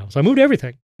Card now. So I moved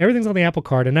everything. Everything's on the Apple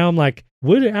Card. And now I'm like,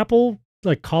 would Apple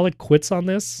call it quits on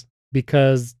this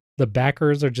because the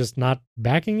backers are just not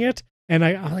backing it? And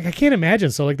I can't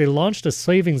imagine. So they launched a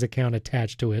savings account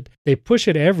attached to it. They push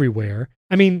it everywhere.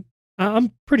 I mean,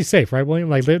 I'm pretty safe, right, William?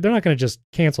 They're not going to just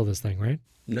cancel this thing, right?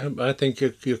 No, I think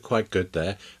you're quite good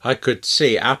there. I could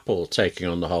see Apple taking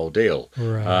on the whole deal.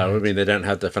 Right. I mean, they don't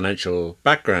have the financial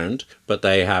background, but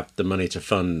they have the money to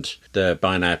fund the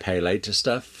buy now, pay later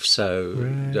stuff. So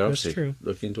they're obviously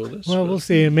looking into all this. Well, we'll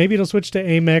see. And maybe it'll switch to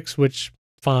Amex, which,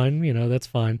 fine, that's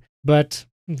fine. But,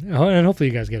 and hopefully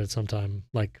you guys get it sometime,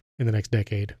 in the next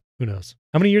decade. Who knows?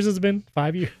 How many years has it been?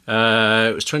 5 years?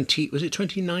 It was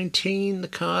 2019 the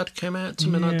card came out?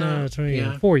 Something like that?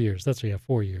 4 years.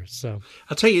 4 years. So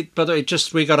I'll tell you, by the way,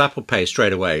 we got Apple Pay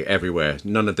straight away everywhere.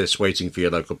 None of this waiting for your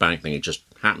local bank thing. It just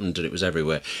happened and it was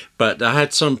everywhere. But I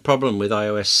had some problem with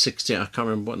iOS 16. I can't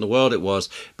remember what in the world it was,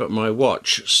 but my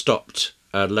watch stopped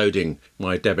loading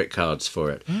my debit cards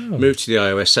for it. Moved to the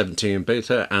iOS 17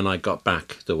 beta and I got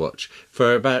back the watch.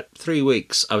 For about 3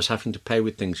 weeks, I was having to pay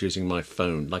with things using my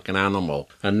phone like an animal.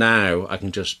 And now I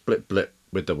can just blip, blip,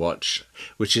 with the watch,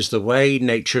 which is the way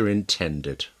nature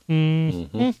intended.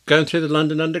 Mm-hmm. Going through the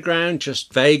London Underground,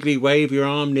 just vaguely wave your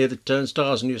arm near the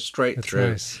turnstiles and you're straight That's through.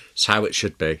 nice. It's how it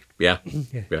should be. Yeah.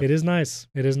 It is nice.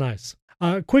 It is nice.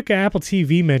 Quick Apple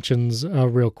TV mentions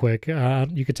real quick.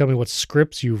 You could tell me what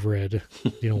scripts you've read.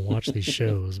 You don't watch these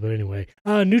shows, but anyway.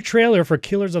 New trailer for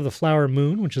Killers of the Flower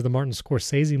Moon, which is the Martin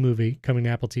Scorsese movie coming to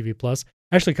Apple TV Plus.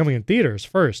 Actually coming in theaters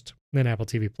first, then Apple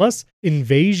TV Plus.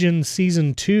 Invasion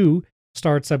Season 2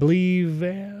 starts, I believe,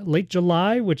 late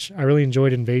July, which I really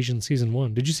enjoyed Invasion Season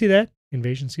 1. Did you see that?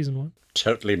 Invasion Season 1?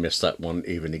 Totally missed that one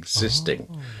even existing.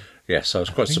 Oh. Yes, I was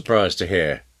quite surprised to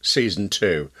hear Season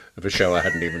 2 of a show I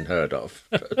hadn't even heard of.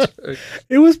 But,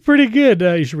 it was pretty good.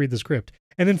 You should read the script.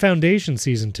 And then Foundation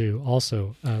Season 2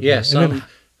 also. yes, and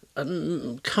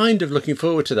I'm kind of looking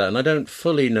forward to that, and I don't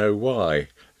fully know why.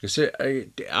 Because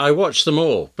I watched them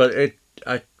all, but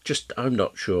I'm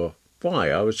not sure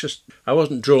why. I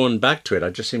wasn't drawn back to it.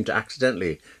 I just seemed to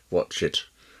accidentally watch it.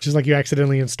 Just like you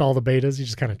accidentally install the betas, you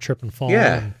just kind of trip and fall.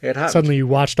 Yeah, and it happened. Suddenly you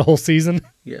watched a whole season.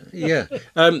 Yeah.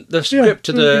 The script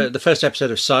to the first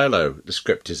episode of Silo, the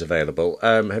script is available.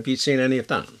 Have you seen any of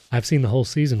that? I've seen the whole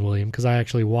season, William, because I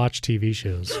actually watch TV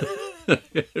shows.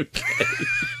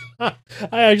 I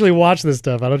actually watch this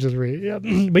stuff. I don't just read. Yeah.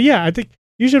 But yeah, I think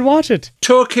you should watch it.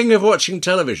 Talking of watching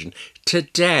television,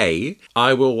 today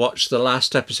I will watch the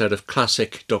last episode of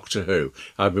classic Doctor Who.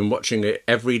 I've been watching it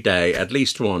every day, at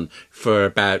least one, for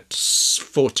about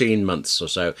 14 months or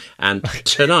so. And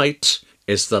tonight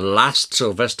is the last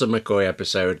Sylvester McCoy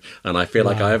episode, and I feel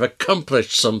like I have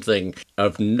accomplished something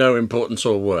of no importance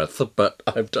or worth, but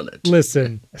I've done it.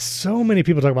 Listen, so many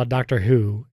people talk about Doctor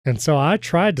Who, and so I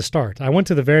tried to start. I went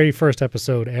to the very first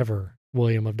episode ever,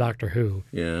 William, of Doctor Who.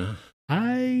 Yeah.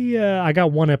 I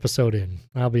got one episode in.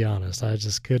 I'll be honest. I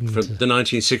just couldn't. For the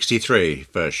 1963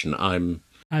 version,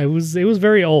 It was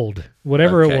very old.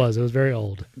 Whatever it was very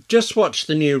old. Just watch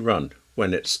the new run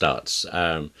when it starts.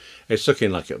 It's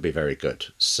looking like it'll be very good.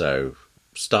 So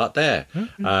start there.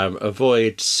 Okay.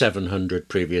 Avoid 700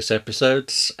 previous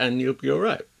episodes, and you'll be all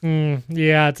right.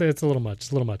 Yeah, it's a little much.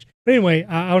 It's a little much. But anyway,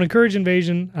 I would encourage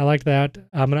Invasion. I like that.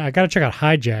 I got to check out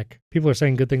Hijack. People are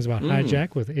saying good things about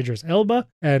Hijack with Idris Elba,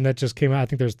 and that just came out. I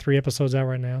think there's 3 episodes out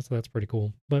right now, so that's pretty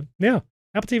cool. But yeah,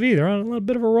 Apple TV, they're on a little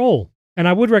bit of a roll. And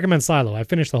I would recommend Silo. I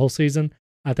finished the whole season.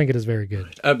 I think it is very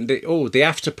good. The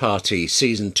After Party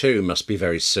Season 2 must be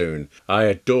very soon. I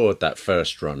adored that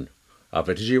first run of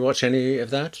it. Did you watch any of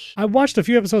that? I watched a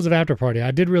few episodes of After Party.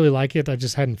 I did really like it. I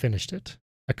just hadn't finished it.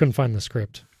 I couldn't find the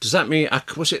script. Does that mean,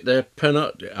 was it the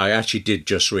I actually did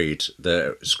just read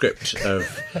the script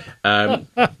of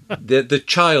the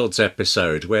Child's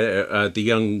episode where the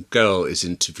young girl is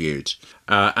interviewed.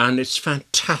 And it's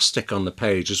fantastic on the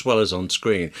page as well as on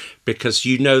screen because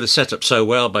you know the setup so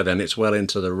well by then. It's well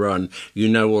into the run. You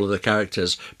know all of the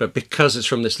characters. But because it's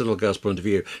from this little girl's point of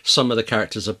view, some of the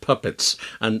characters are puppets.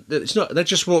 And it's not, they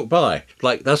just walk by.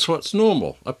 Like, that's what's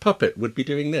normal. A puppet would be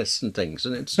doing this and things.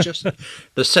 And it's just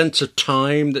the sense of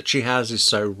time that she has is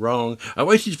so wrong. I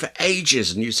waited for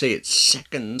ages and you see it's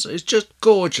seconds. It's just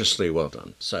gorgeously well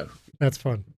done. So that's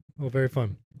fun. Well, very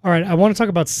fun. All right, I want to talk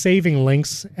about saving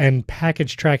links and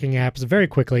package tracking apps very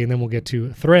quickly, and then we'll get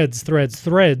to threads.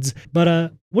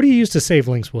 But what do you use to save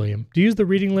links, William? Do you use the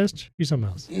reading list? Use something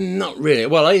else? Not really.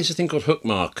 Well, I use a thing called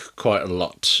Hookmark quite a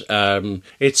lot.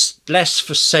 It's less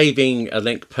for saving a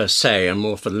link per se and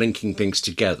more for linking things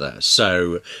together.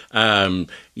 So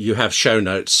you have show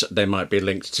notes. They might be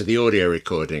linked to the audio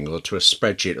recording or to a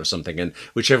spreadsheet or something. And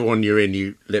whichever one you're in,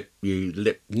 you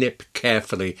nip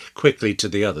carefully, quickly to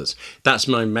the others. That's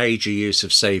my major use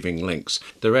of saving links.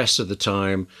 The rest of the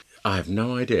time, I have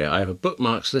no idea. I have a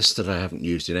bookmarks list that I haven't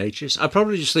used in ages. I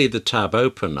probably just leave the tab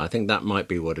open. I think that might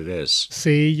be what it is.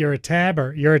 See, you're a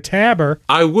tabber.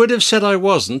 I would have said I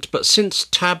wasn't, but since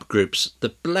tab groups, the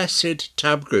blessed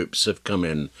tab groups have come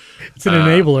in. It's an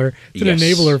enabler. It's an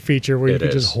enabler feature where you can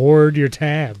just hoard your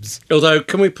tabs. Although,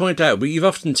 can we point out, you've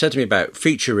often said to me about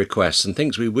feature requests and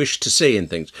things we wish to see and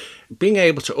things. Being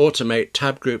able to automate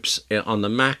tab groups on the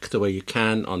Mac the way you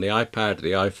can on the iPad,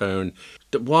 the iPhone,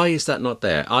 why is that not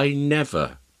there? I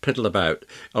never piddle about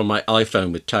on my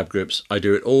iPhone with tab groups. I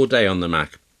do it all day on the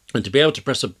Mac. And to be able to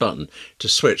press a button to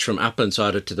switch from Apple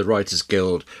Insider to the Writers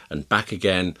Guild and back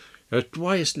again,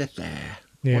 why isn't it there?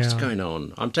 Yeah. What's going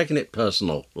on? I'm taking it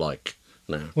personal, like,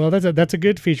 now. Well, that's a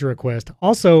good feature request.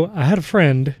 Also, I had a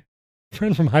friend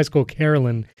from high school,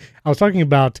 Carolyn. I was talking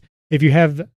about if you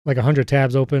have like 100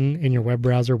 tabs open in your web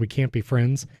browser, we can't be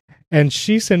friends. And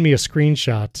she sent me a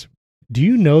screenshot. Do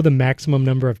you know the maximum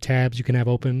number of tabs you can have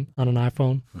open on an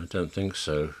iPhone? I don't think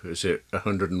so. Is it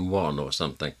 101 or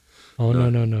something? Oh,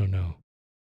 no.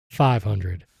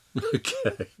 500.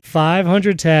 Okay.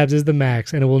 500 tabs is the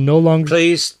max, and it will no longer...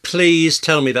 Please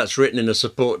tell me that's written in a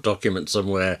support document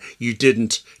somewhere. You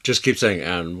didn't just keep saying,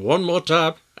 and one more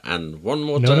tab, and one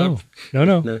more tab.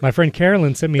 No. My friend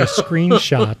Carolyn sent me a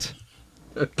screenshot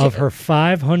of her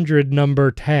 500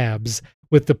 number tabs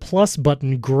with the plus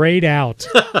button grayed out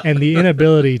and the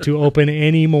inability to open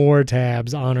any more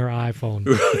tabs on her iPhone.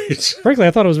 Right. Frankly,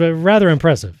 I thought it was rather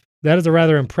impressive. That is a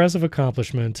rather impressive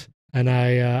accomplishment. And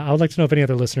I would like to know if any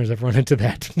other listeners have run into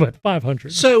that, but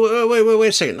 500. So, wait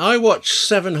a second. I watched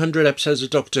 700 episodes of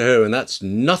Doctor Who, and that's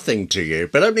nothing to you.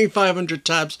 But opening 500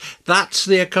 tabs, that's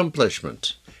the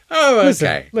accomplishment. Oh,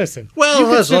 okay. Listen.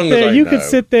 Well, as long as I you know. could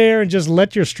sit there and just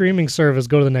let your streaming service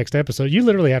go to the next episode. You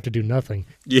literally have to do nothing.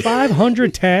 Yeah.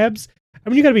 500 tabs? I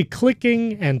mean, you got to be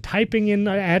clicking and typing in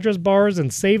address bars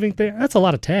and saving things. That's a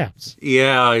lot of tabs.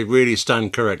 Yeah, I really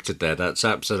stand corrected there. That's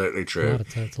absolutely true. A lot of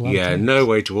tabs. No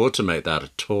way to automate that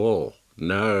at all.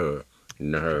 No.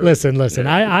 Listen.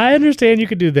 I understand you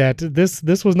could do that.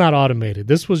 This was not automated.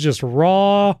 This was just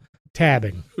raw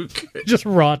tabbing. Okay. Just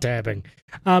raw tabbing.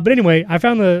 But anyway, I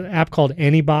found the app called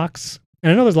AnyBox.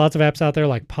 And I know there's lots of apps out there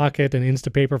like Pocket and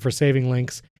Instapaper for saving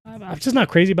links. I'm just not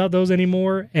crazy about those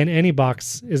anymore. And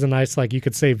AnyBox is a nice, like, you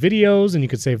could save videos and you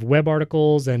could save web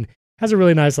articles and has a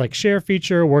really nice, like, share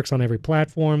feature, works on every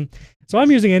platform. So I'm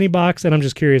using AnyBox, and I'm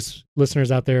just curious,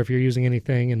 listeners out there, if you're using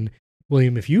anything. And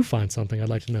William, if you find something, I'd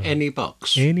like to know.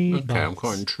 AnyBox. AnyBox. Okay, I'm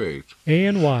quite intrigued.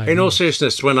 A-N-Y. In all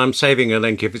seriousness, when I'm saving a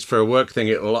link, if it's for a work thing,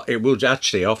 it will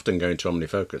actually often go into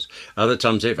OmniFocus. Other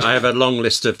times, if I have a long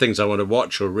list of things I want to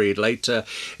watch or read later,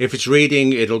 if it's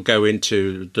reading, it'll go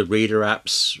into the Reader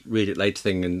apps, read it later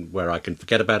thing, and where I can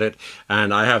forget about it.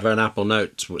 And I have an Apple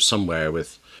Note somewhere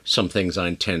with some things I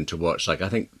intend to watch. Like, I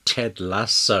think Ted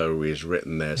Lasso is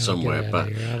written there somewhere,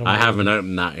 but I haven't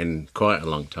opened that in quite a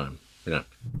long time. Yeah.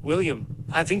 William,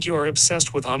 I think you are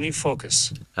obsessed with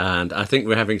OmniFocus. And I think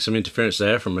we're having some interference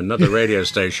there from another radio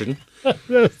station. Yeah.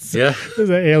 This is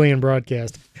an alien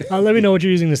broadcast. Let me know what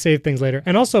you're using to save things later.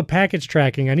 And also package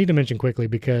tracking, I need to mention quickly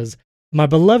because my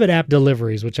beloved app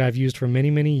Deliveries, which I've used for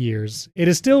many, many years, it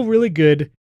is still really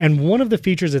good. And one of the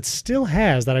features it still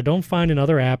has that I don't find in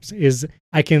other apps is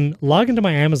I can log into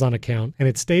my Amazon account and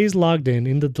it stays logged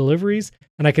in the Deliveries,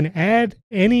 and I can add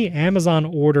any Amazon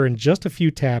order in just a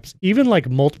few taps, even like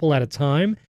multiple at a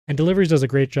time, and Deliveries does a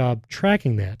great job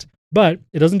tracking that. But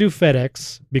it doesn't do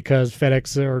FedEx because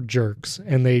FedEx are jerks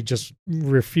and they just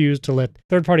refuse to let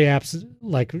third-party apps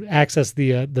like access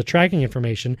the tracking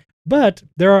information. But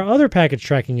there are other package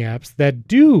tracking apps that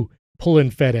do pull in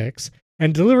FedEx.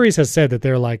 And Deliveries has said that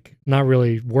they're like not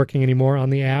really working anymore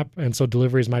on the app, and so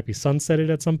Deliveries might be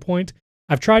sunsetted at some point.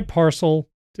 I've tried Parcel.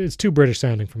 It's too British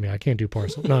sounding for me. I can't do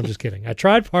Parcel. No, I'm just kidding. I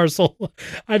tried Parcel.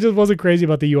 I just wasn't crazy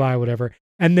about the UI or whatever.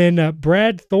 And then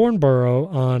Brad Thornborough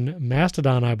on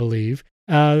Mastodon, I believe,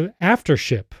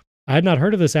 Aftership. I had not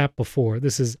heard of this app before.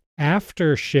 This is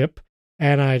Aftership,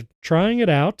 and I'm trying it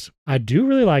out. I do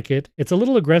really like it. It's a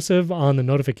little aggressive on the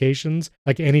notifications.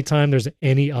 Like anytime there's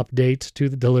any update to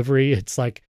the delivery, it's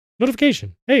like,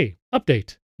 notification, hey,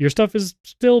 update. Your stuff is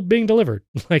still being delivered.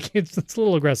 Like it's a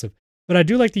little aggressive. But I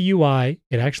do like the UI.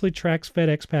 It actually tracks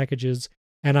FedEx packages,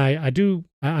 and I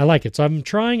like it. So I'm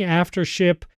trying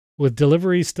Aftership with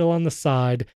Delivery still on the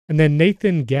side. And then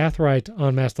Nathan Gathright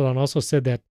on Mastodon also said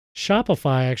that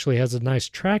Shopify actually has a nice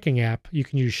tracking app. You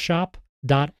can use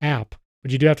shop.app. But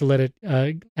you do have to let it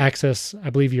access, I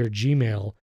believe, your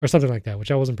Gmail or something like that, which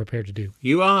I wasn't prepared to do.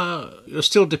 You're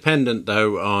still dependent,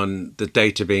 though, on the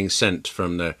data being sent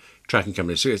from the tracking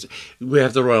company. So we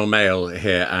have the Royal Mail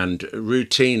here, and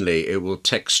routinely it will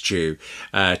text you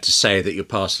to say that your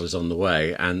parcel is on the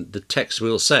way. And the text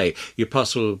will say, your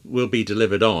parcel will be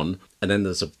delivered on, and then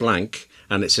there's a blank.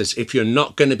 And it says, if you're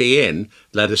not going to be in,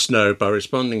 let us know by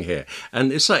responding here.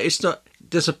 And it's like, it's not...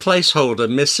 There's a placeholder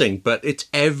missing, but it's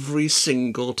every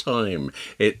single time.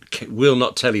 It will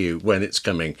not tell you when it's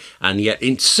coming, and yet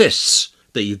insists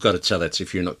that you've got to tell it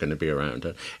if you're not going to be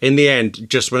around. In the end,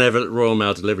 just whenever Royal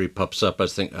Mail delivery pops up, I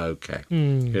think, okay,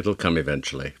 it'll come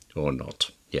eventually, or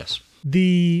not. Yes.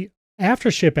 The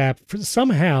Aftership app,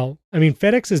 somehow, I mean,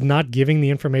 FedEx is not giving the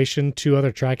information to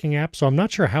other tracking apps, so I'm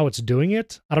not sure how it's doing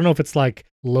it. I don't know if it's like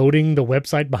loading the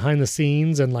website behind the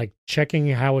scenes and like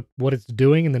checking what it's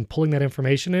doing and then pulling that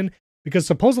information in, because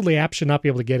supposedly apps should not be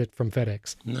able to get it from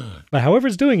FedEx. No. But however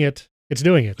it's doing it, it's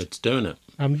doing it. It's doing it.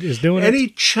 It's doing Any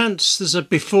chance there's a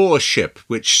before ship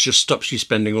which just stops you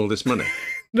spending all this money?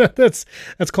 No, that's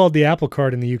called the Apple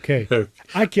Card in the UK.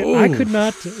 I could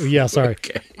not. Yeah, sorry.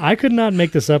 Okay. I could not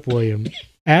make this up, William.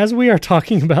 As we are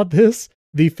talking about this,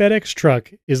 the FedEx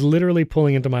truck is literally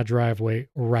pulling into my driveway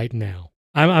right now.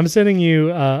 I'm sending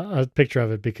you a picture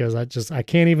of it because I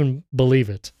can't even believe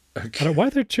it. Okay. Why are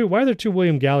there two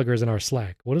William Gallaghers in our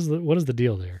Slack? What is the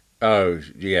deal there? Oh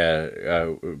yeah,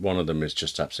 one of them is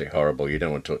just absolutely horrible. You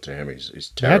don't want to talk to him.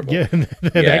 He's terrible.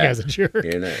 That guy's a jerk.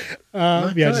 You know.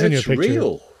 I just sent you a it's picture.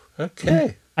 real.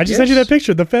 Okay. I just sent you that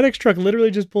picture. The FedEx truck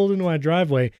literally just pulled into my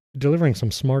driveway, delivering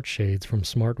some smart shades from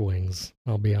Smart Wings.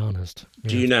 I'll be honest.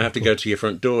 Do you now have to go to your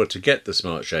front door to get the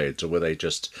smart shades, or were they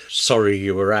just sorry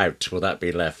you were out? Will that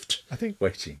be left? I think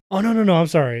waiting. Oh no! I'm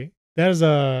sorry. That is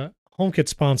a HomeKit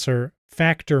sponsor,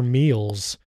 Factor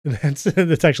Meals. That's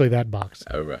actually that box.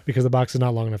 Oh right. Because the box is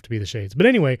not long enough to be the shades. But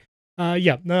anyway,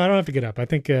 yeah, no, I don't have to get up. I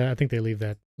think they leave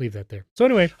that there. So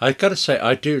anyway, I got to say,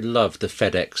 I do love the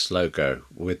FedEx logo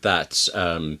with that,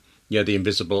 the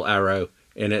invisible arrow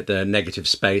in it, the negative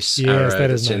space arrow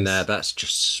that's in there. That's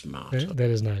just smart. That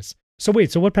is nice. So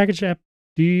wait, so what package app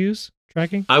do you use?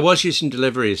 Tracking? I was using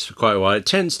deliveries for quite a while. It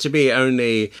tends to be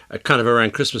only kind of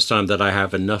around Christmas time that I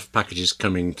have enough packages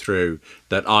coming through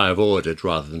that I have ordered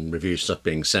rather than review stuff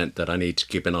being sent that I need to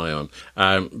keep an eye on.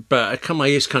 But my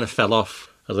use kind of fell off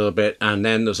a little bit, and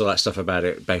then there's all that stuff about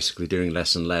it basically doing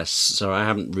less and less. So I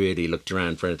haven't really looked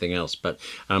around for anything else. But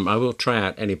I will try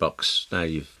out AnyBox now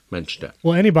you've mentioned it.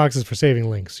 Well, AnyBox is for saving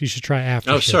links. You should try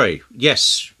Aftership. Oh, sorry.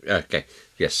 Yes. Okay.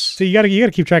 Yes. So you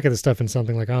gotta keep track of this stuff in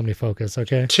something like OmniFocus,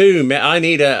 okay? I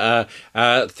need a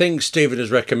things Stephen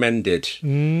has recommended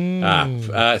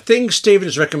app. Things Stephen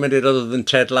has recommended other than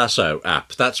Ted Lasso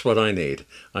app. That's what I need.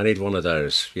 I need one of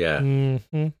those. Yeah.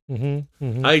 I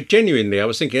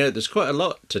was thinking there's quite a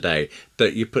lot today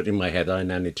that you put in my head. I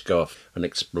now need to go off and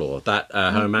explore that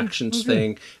home actions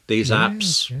thing. These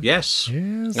apps. Yes.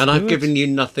 And I've given you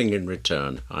nothing in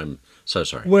return. I'm so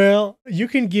sorry. Well, you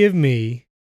can give me,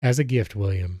 as a gift,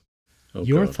 William,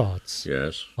 your thoughts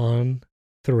on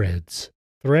Threads.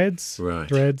 Threads? Right.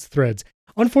 Threads.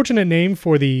 Unfortunate name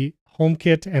for the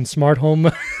HomeKit and smart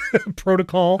home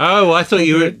protocol. Oh, I thought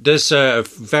there's a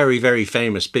very, very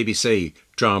famous BBC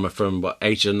drama from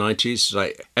 80s and 90s,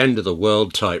 like end of the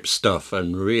world type stuff,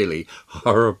 and really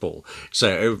horrible.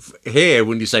 So here,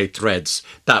 when you say Threads,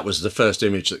 that was the first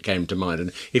image that came to mind.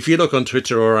 And if you look on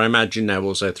Twitter, or I imagine now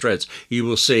also Threads, you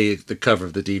will see the cover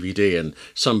of the DVD and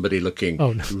somebody looking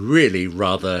really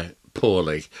rather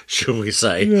poorly, shall we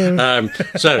say. Yeah.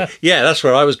 That's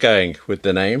where I was going with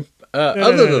the name.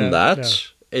 Other than that,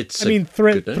 it's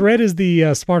Thread is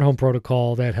the smart home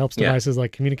protocol that helps devices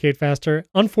like communicate faster.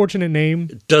 Unfortunate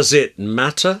name. Does it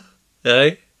matter?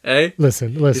 Eh?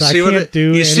 Listen. I can't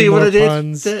do any more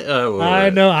puns. I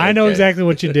know exactly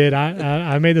what you did.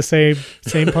 I made the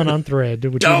same pun on Thread,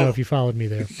 which you know if you followed me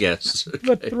there. Yes. Okay.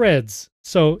 But Threads.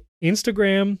 So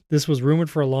Instagram, this was rumored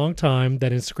for a long time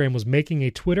that Instagram was making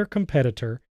a Twitter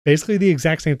competitor, basically the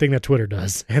exact same thing that Twitter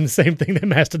does and the same thing that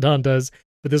Mastodon does.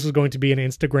 But this was going to be an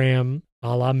Instagram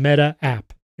a la Meta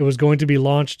app. It was going to be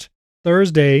launched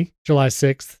Thursday, July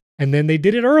 6th, and then they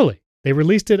did it early. They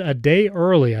released it a day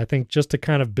early, I think, just to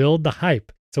kind of build the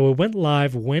hype. So it went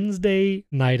live Wednesday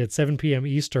night at 7 p.m.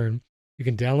 Eastern. You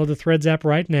can download the Threads app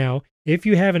right now. If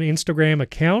you have an Instagram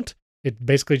account, it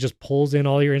basically just pulls in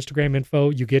all your Instagram info.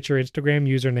 You get your Instagram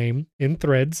username in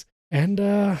Threads. And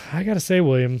I got to say,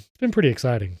 William, it's been pretty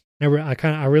exciting. I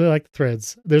really like the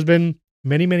Threads. There's been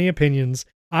many opinions.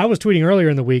 I was tweeting earlier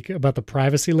in the week about the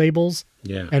privacy labels.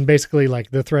 Yeah. And basically,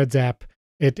 like the Threads app,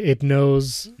 it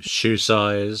knows shoe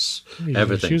size,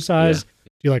 everything. Shoe size. Yeah.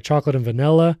 Do you like chocolate and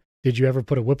vanilla? Did you ever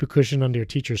put a whoopee cushion under your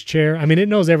teacher's chair? I mean, it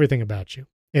knows everything about you.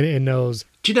 And it knows.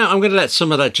 Do you know, I'm going to let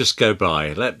some of that just go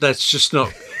by. That's just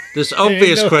not. There's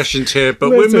obvious questions here,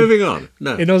 but we're moving on.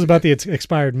 No. It knows about the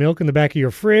expired milk in the back of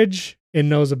your fridge. It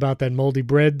knows about that moldy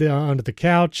bread under the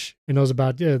couch. It knows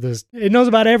about this. It knows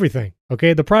about everything.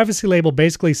 Okay, the privacy label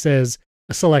basically says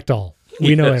select all.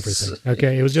 We know everything.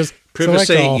 Okay, it was just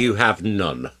privacy. You have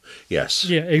none. Yes.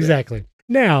 Yeah, exactly. Yeah.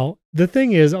 Now the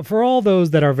thing is, for all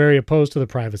those that are very opposed to the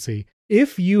privacy,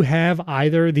 if you have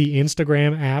either the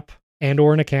Instagram app and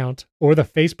or an account, or the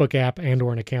Facebook app and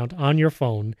or an account on your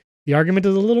phone, the argument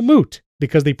is a little moot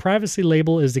because the privacy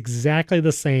label is exactly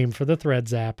the same for the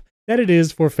Threads app that it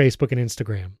is for Facebook and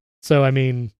Instagram. So, I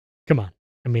mean, come on.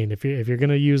 I mean, if you're going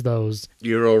to use those...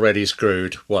 You're already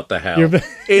screwed. What the hell?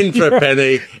 In for a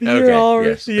penny. Okay,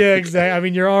 yes. Yeah, exactly. I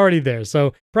mean, you're already there.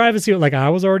 So privacy, like I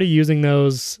was already using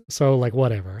those. So like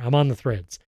whatever. I'm on the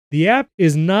Threads. The app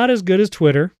is not as good as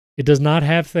Twitter. It does not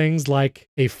have things like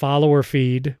a follower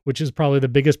feed, which is probably the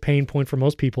biggest pain point for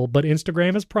most people. But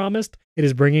Instagram has promised it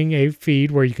is bringing a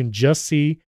feed where you can just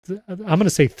see, I'm going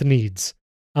to say thneeds.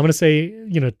 I'm going to say,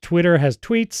 Twitter has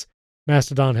tweets.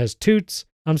 Mastodon has toots.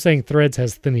 I'm saying Threads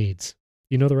has thneeds.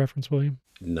 You know the reference, William?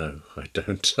 No, I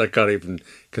don't. I can't even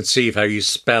conceive how you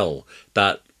spell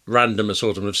that random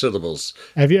assortment of syllables.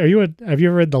 Have you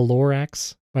ever read The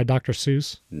Lorax by Dr.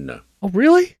 Seuss? No. Oh,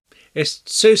 really? It's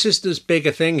Seuss is as big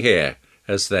a thing here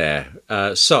as there.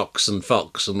 Socks and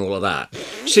Fox and all of that.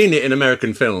 Seen it in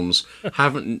American films.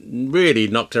 Haven't really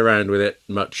knocked around with it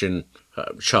much in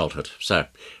childhood. So,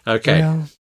 okay. Well,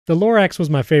 The Lorax was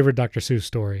my favorite Dr. Seuss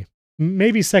story.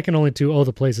 Maybe second only to Oh,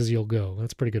 the Places You'll Go.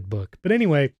 That's a pretty good book. But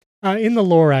anyway, in The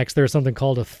Lorax, there's something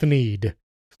called a thneed,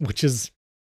 which is,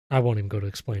 I won't even go to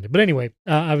explain it. But anyway,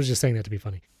 I was just saying that to be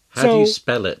funny. How do you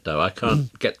spell it, though? I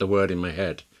can't get the word in my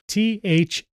head.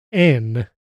 Thneeds. Thneed.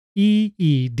 Okay.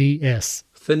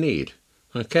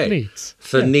 Thneeds.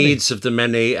 The needs of the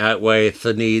many outweigh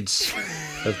the needs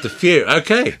of the few.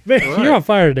 Okay. Man, All right. you're on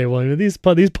fire today, William. These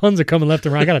puns are coming left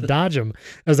and right. I got to dodge them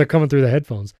as they're coming through the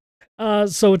headphones.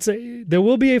 So there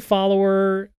will be a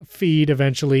follower feed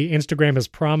eventually. Instagram has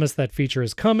promised that feature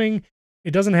is coming.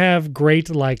 It doesn't have great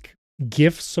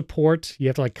GIF support. You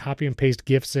have to copy and paste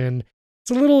GIFs in.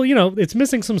 It's a little, it's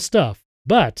missing some stuff.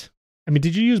 But I mean,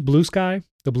 did you use Blue Sky,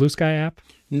 the Blue Sky app?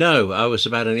 No, I was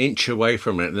about an inch away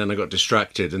from it, and then I got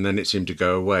distracted, and then it seemed to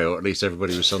go away, or at least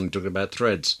everybody was suddenly talking about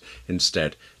Threads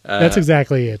instead. That's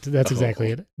exactly it. That's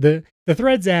exactly it. The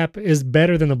Threads app is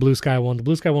better than the Blue Sky one. The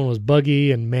Blue Sky one was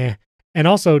buggy and meh. And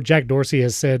also, Jack Dorsey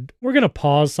has said, we're going to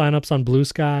pause signups on Blue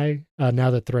Sky now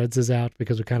that Threads is out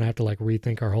because we kind of have to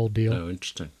rethink our whole deal. Oh,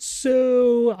 interesting.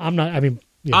 So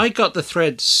I got the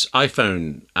Threads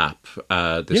iPhone app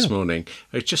this morning.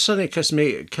 It just suddenly occurs to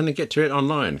me, can I get to it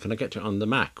online? Can I get to it on the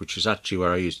Mac, which is actually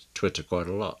where I use Twitter quite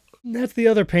a lot. That's the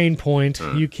other pain point.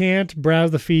 You can't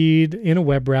browse the feed in a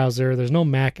web browser. There's no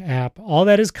Mac app. All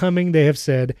that is coming, they have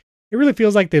said. It really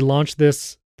feels like they launched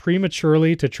this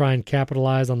prematurely to try and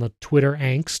capitalize on the Twitter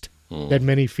angst that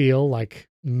many feel, like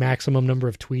maximum number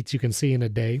of tweets you can see in a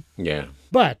day. Yeah.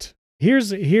 But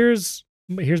here's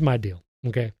my deal,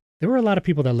 okay? There were a lot of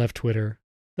people that left Twitter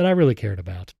that I really cared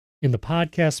about. In the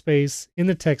podcast space, in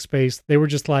the tech space, they were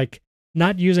just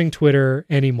not using Twitter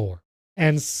anymore.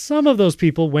 And some of those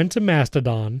people went to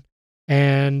Mastodon,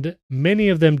 and many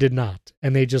of them did not.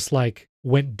 And they just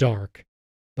went dark.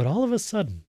 But all of a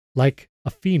sudden, like a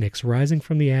phoenix rising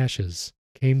from the ashes,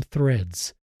 came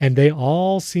Threads. And they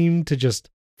all seemed to just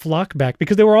flock back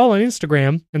because they were all on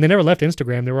Instagram, and they never left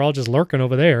Instagram. They were all just lurking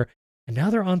over there. And now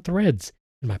they're on Threads.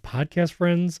 And my podcast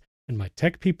friends and my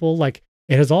tech people, it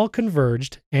has all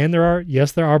converged. And there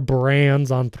are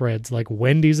brands on Threads. Like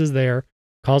Wendy's is there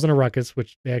causing a ruckus,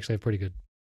 which they actually have pretty good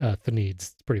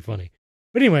needs. It's pretty funny.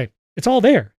 But anyway, it's all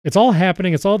there. It's all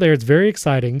happening. It's all there. It's very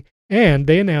exciting. And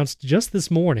they announced just this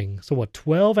morning, so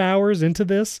 12 hours into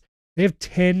this, they have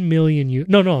 10 million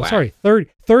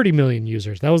 30 million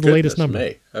users. That was the latest number.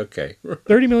 Me. Okay.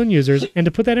 30 million users. And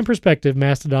to put that in perspective,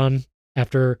 Mastodon,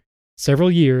 after several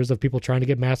years of people trying to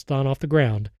get Mastodon off the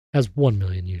ground, has 1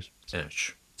 million users.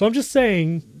 Ouch. So I'm just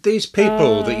saying... These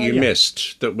people that you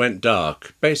missed that went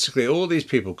dark, basically all these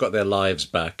people got their lives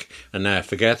back, and now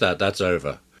forget that. That's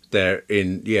over. They're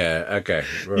in... Yeah, okay.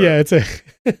 Right. Yeah, it's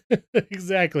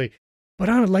exactly. But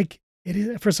it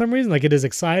is, for some reason, it is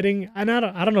exciting. And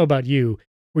I don't know about you.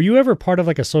 Were you ever part of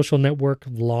a social network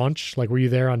launch? Were you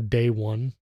there on day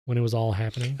one when it was all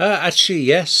happening? Actually,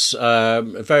 yes. A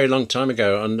very long time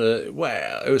ago, it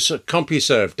was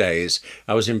CompuServe days.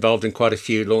 I was involved in quite a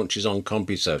few launches on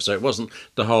CompuServe, so it wasn't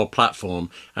the whole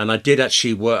platform. And I did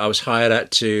actually work. I was hired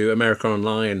out to America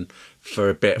Online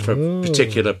for a bit, for a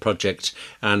particular project,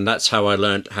 and that's how I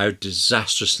learned how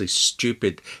disastrously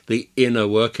stupid the inner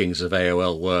workings of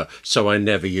AOL were, so I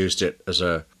never used it as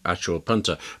a actual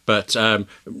punter. But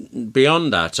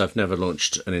beyond that, I've never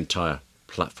launched an entire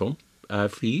platform.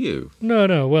 For you?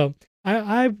 No. Well,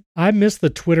 I missed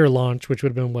the Twitter launch, which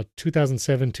would have been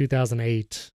 2007,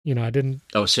 2008. I didn't.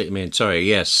 Oh, I see what you mean. Sorry.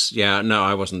 Yes. Yeah. No,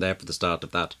 I wasn't there for the start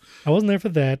of that. I wasn't there for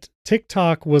that.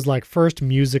 TikTok was first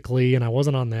Musically, and I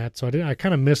wasn't on that, so I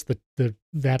kind of missed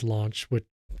that launch. Which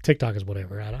TikTok is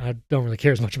whatever. I don't really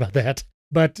care as much about that.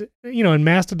 But in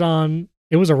Mastodon,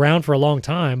 it was around for a long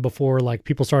time before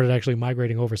people started actually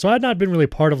migrating over. So I had not been really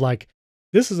part of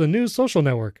this is a new social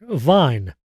network,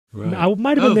 Vine. Right. I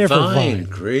might have been there for Vine.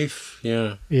 Grief.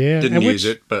 Yeah. Yeah. Didn't use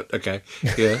it, but okay.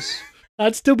 Yes.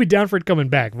 I'd still be down for it coming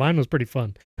back. Vine was pretty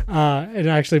fun. And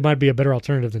actually might be a better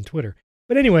alternative than Twitter.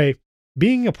 But anyway,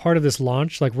 being a part of this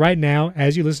launch, right now,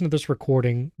 as you listen to this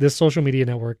recording, this social media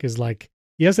network is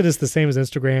yes, it is the same as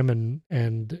Instagram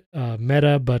and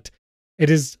Meta, but it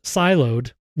is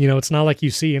siloed. It's not like you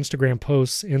see Instagram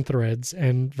posts in Threads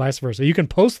and vice versa. You can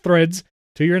post Threads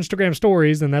to your Instagram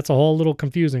stories, and that's a whole little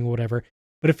confusing or whatever.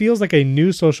 But it feels like a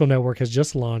new social network has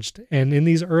just launched. And in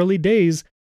these early days,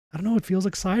 I don't know, it feels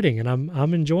exciting, and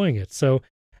I'm enjoying it. So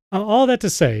all that to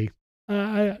say,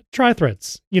 try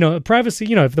Threads.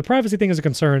 Privacy. If the privacy thing is a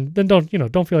concern, then don't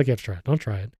feel like you have to try it. Don't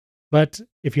try it. But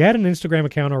if you had an Instagram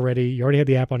account already, you already had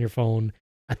the app on your phone,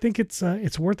 I think it's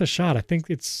worth a shot. I think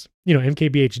it's,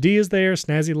 MKBHD is there,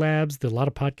 Snazzy Labs, a lot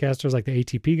of podcasters like the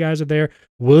ATP guys are there.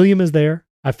 William is there.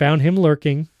 I found him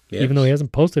lurking, even though he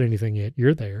hasn't posted anything yet.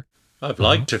 You're there. I've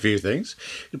liked a few things.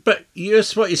 But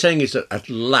yes, what you're saying is that at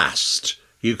last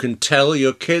you can tell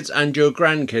your kids and your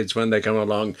grandkids when they come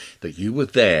along that you were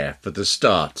there for the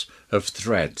start of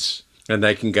Threads. And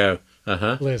they can go,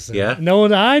 Listen, yeah.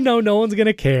 I know no one's going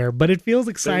to care, but it feels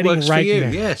exciting It works right for you.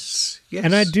 now. Yes.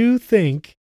 And I do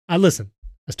think, listen,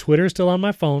 as Twitter is still on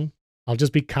my phone, I'll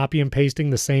just be copy and pasting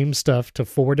the same stuff to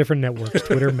 4 different networks,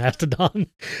 Twitter, Mastodon,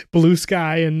 Blue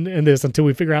Sky, and this until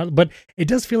we figure out. But it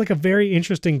does feel like a very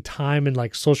interesting time in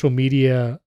like social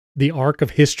media, the arc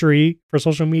of history for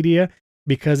social media,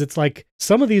 because it's like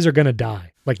some of these are going to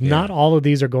die. Like not all of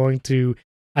these are going to,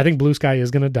 I think Blue Sky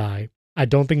is going to die. I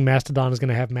don't think Mastodon is going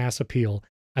to have mass appeal.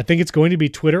 I think it's going to be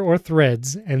Twitter or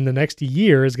Threads, and the next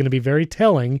year is going to be very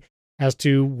telling as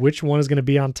to which one is going to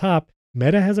be on top.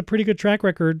 Meta has a pretty good track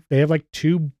record. They have like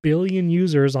 2 billion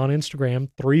users on Instagram,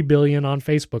 3 billion on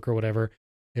Facebook or whatever.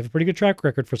 They have a pretty good track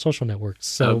record for social networks.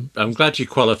 So I'm glad you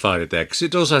qualified it there, because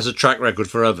it also has a track record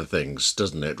for other things,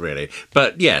 doesn't it, really?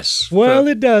 But yes. Well,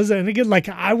 it does. And again, like,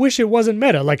 I wish it wasn't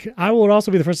Meta. Like, I would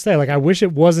also be the first to say, like, I wish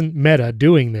it wasn't Meta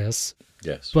doing this.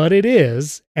 Yes. But it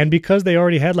is. And because they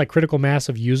already had like critical mass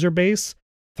of user base,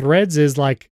 Threads is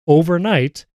like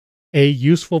overnight a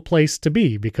useful place to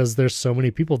be because there's so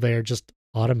many people there just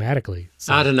automatically.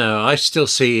 So, I don't know. I still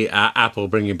see Apple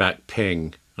bringing back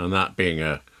Ping and that being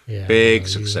a big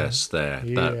success there.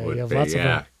 That would be,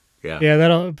 yeah.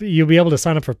 Yeah, you'll be able to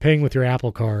sign up for Ping with your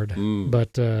Apple card.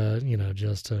 But, but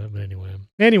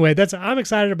anyway, I'm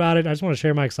excited about it. I just want to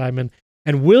share my excitement.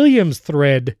 And William's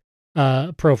Thread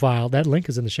profile, that link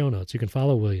is in the show notes. You can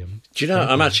follow William. Do you know,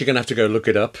 I'm actually going to have to go look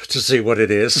it up to see what it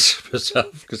is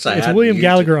myself. It's William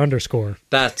Gallagher _.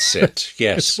 That's it,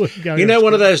 yes. You know,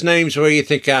 one of those names where you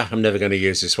think, I'm never going to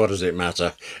use this. What does it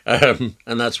matter? And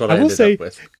that's what I ended up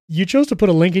with. You chose to put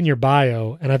a link in your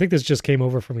bio, and I think this just came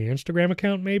over from your Instagram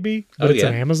account maybe, but it's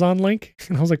an Amazon link.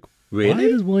 And I was like, really?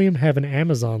 Why does William have an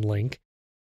Amazon link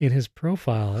in his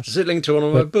profile? Does it link to one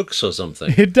of my books or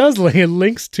something? It does link. It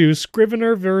links to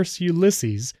Scrivener versus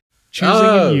Ulysses, choosing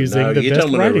and using the best you don't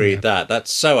want to writing read app. that.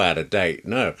 That's so out of date.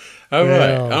 No. Oh,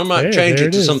 well, right. I might change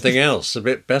it to something else a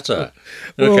bit better.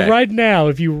 Well, okay. Right now,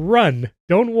 if you run,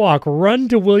 don't walk, run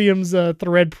to William's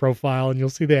Thread profile, and you'll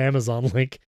see the Amazon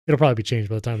link. It'll probably be changed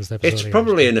by the time this episode It's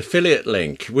probably an affiliate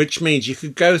link, which means you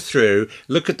could go through,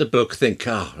 look at the book, think,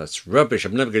 that's rubbish,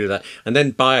 I'm never going to do that, and then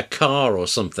buy a car or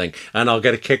something, and I'll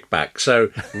get a kickback.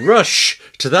 So rush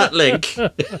to that link.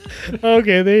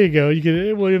 Okay, there you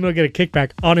go. William will get a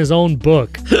kickback on his own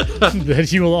book that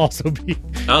you will also be.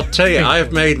 I'll tell you, I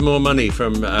have made more money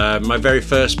from my very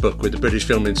first book with the British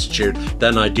Film Institute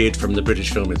than I did from the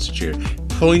British Film Institute.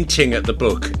 Pointing at the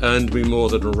book earned me more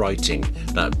than writing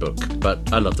that book.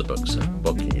 But I love the book, so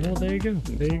what can you do? Well, there you go.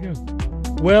 There you go.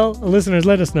 Well, listeners,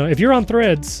 let us know. If you're on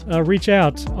Threads, reach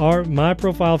out. My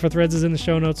profile for Threads is in the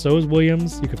show notes. So is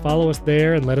William's. You can follow us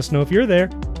there and let us know if you're there.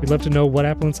 We'd love to know what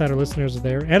Apple Insider listeners are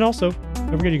there. And also,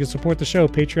 don't forget you can support the show,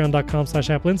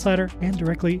 patreon.com/Apple Insider, and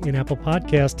directly in Apple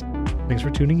Podcast. Thanks for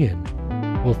tuning in.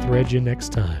 We'll thread you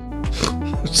next time.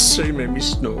 So you made me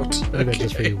snort. I did that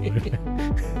just for you, William.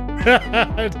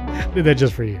 I did that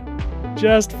just for you.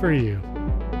 Just for you.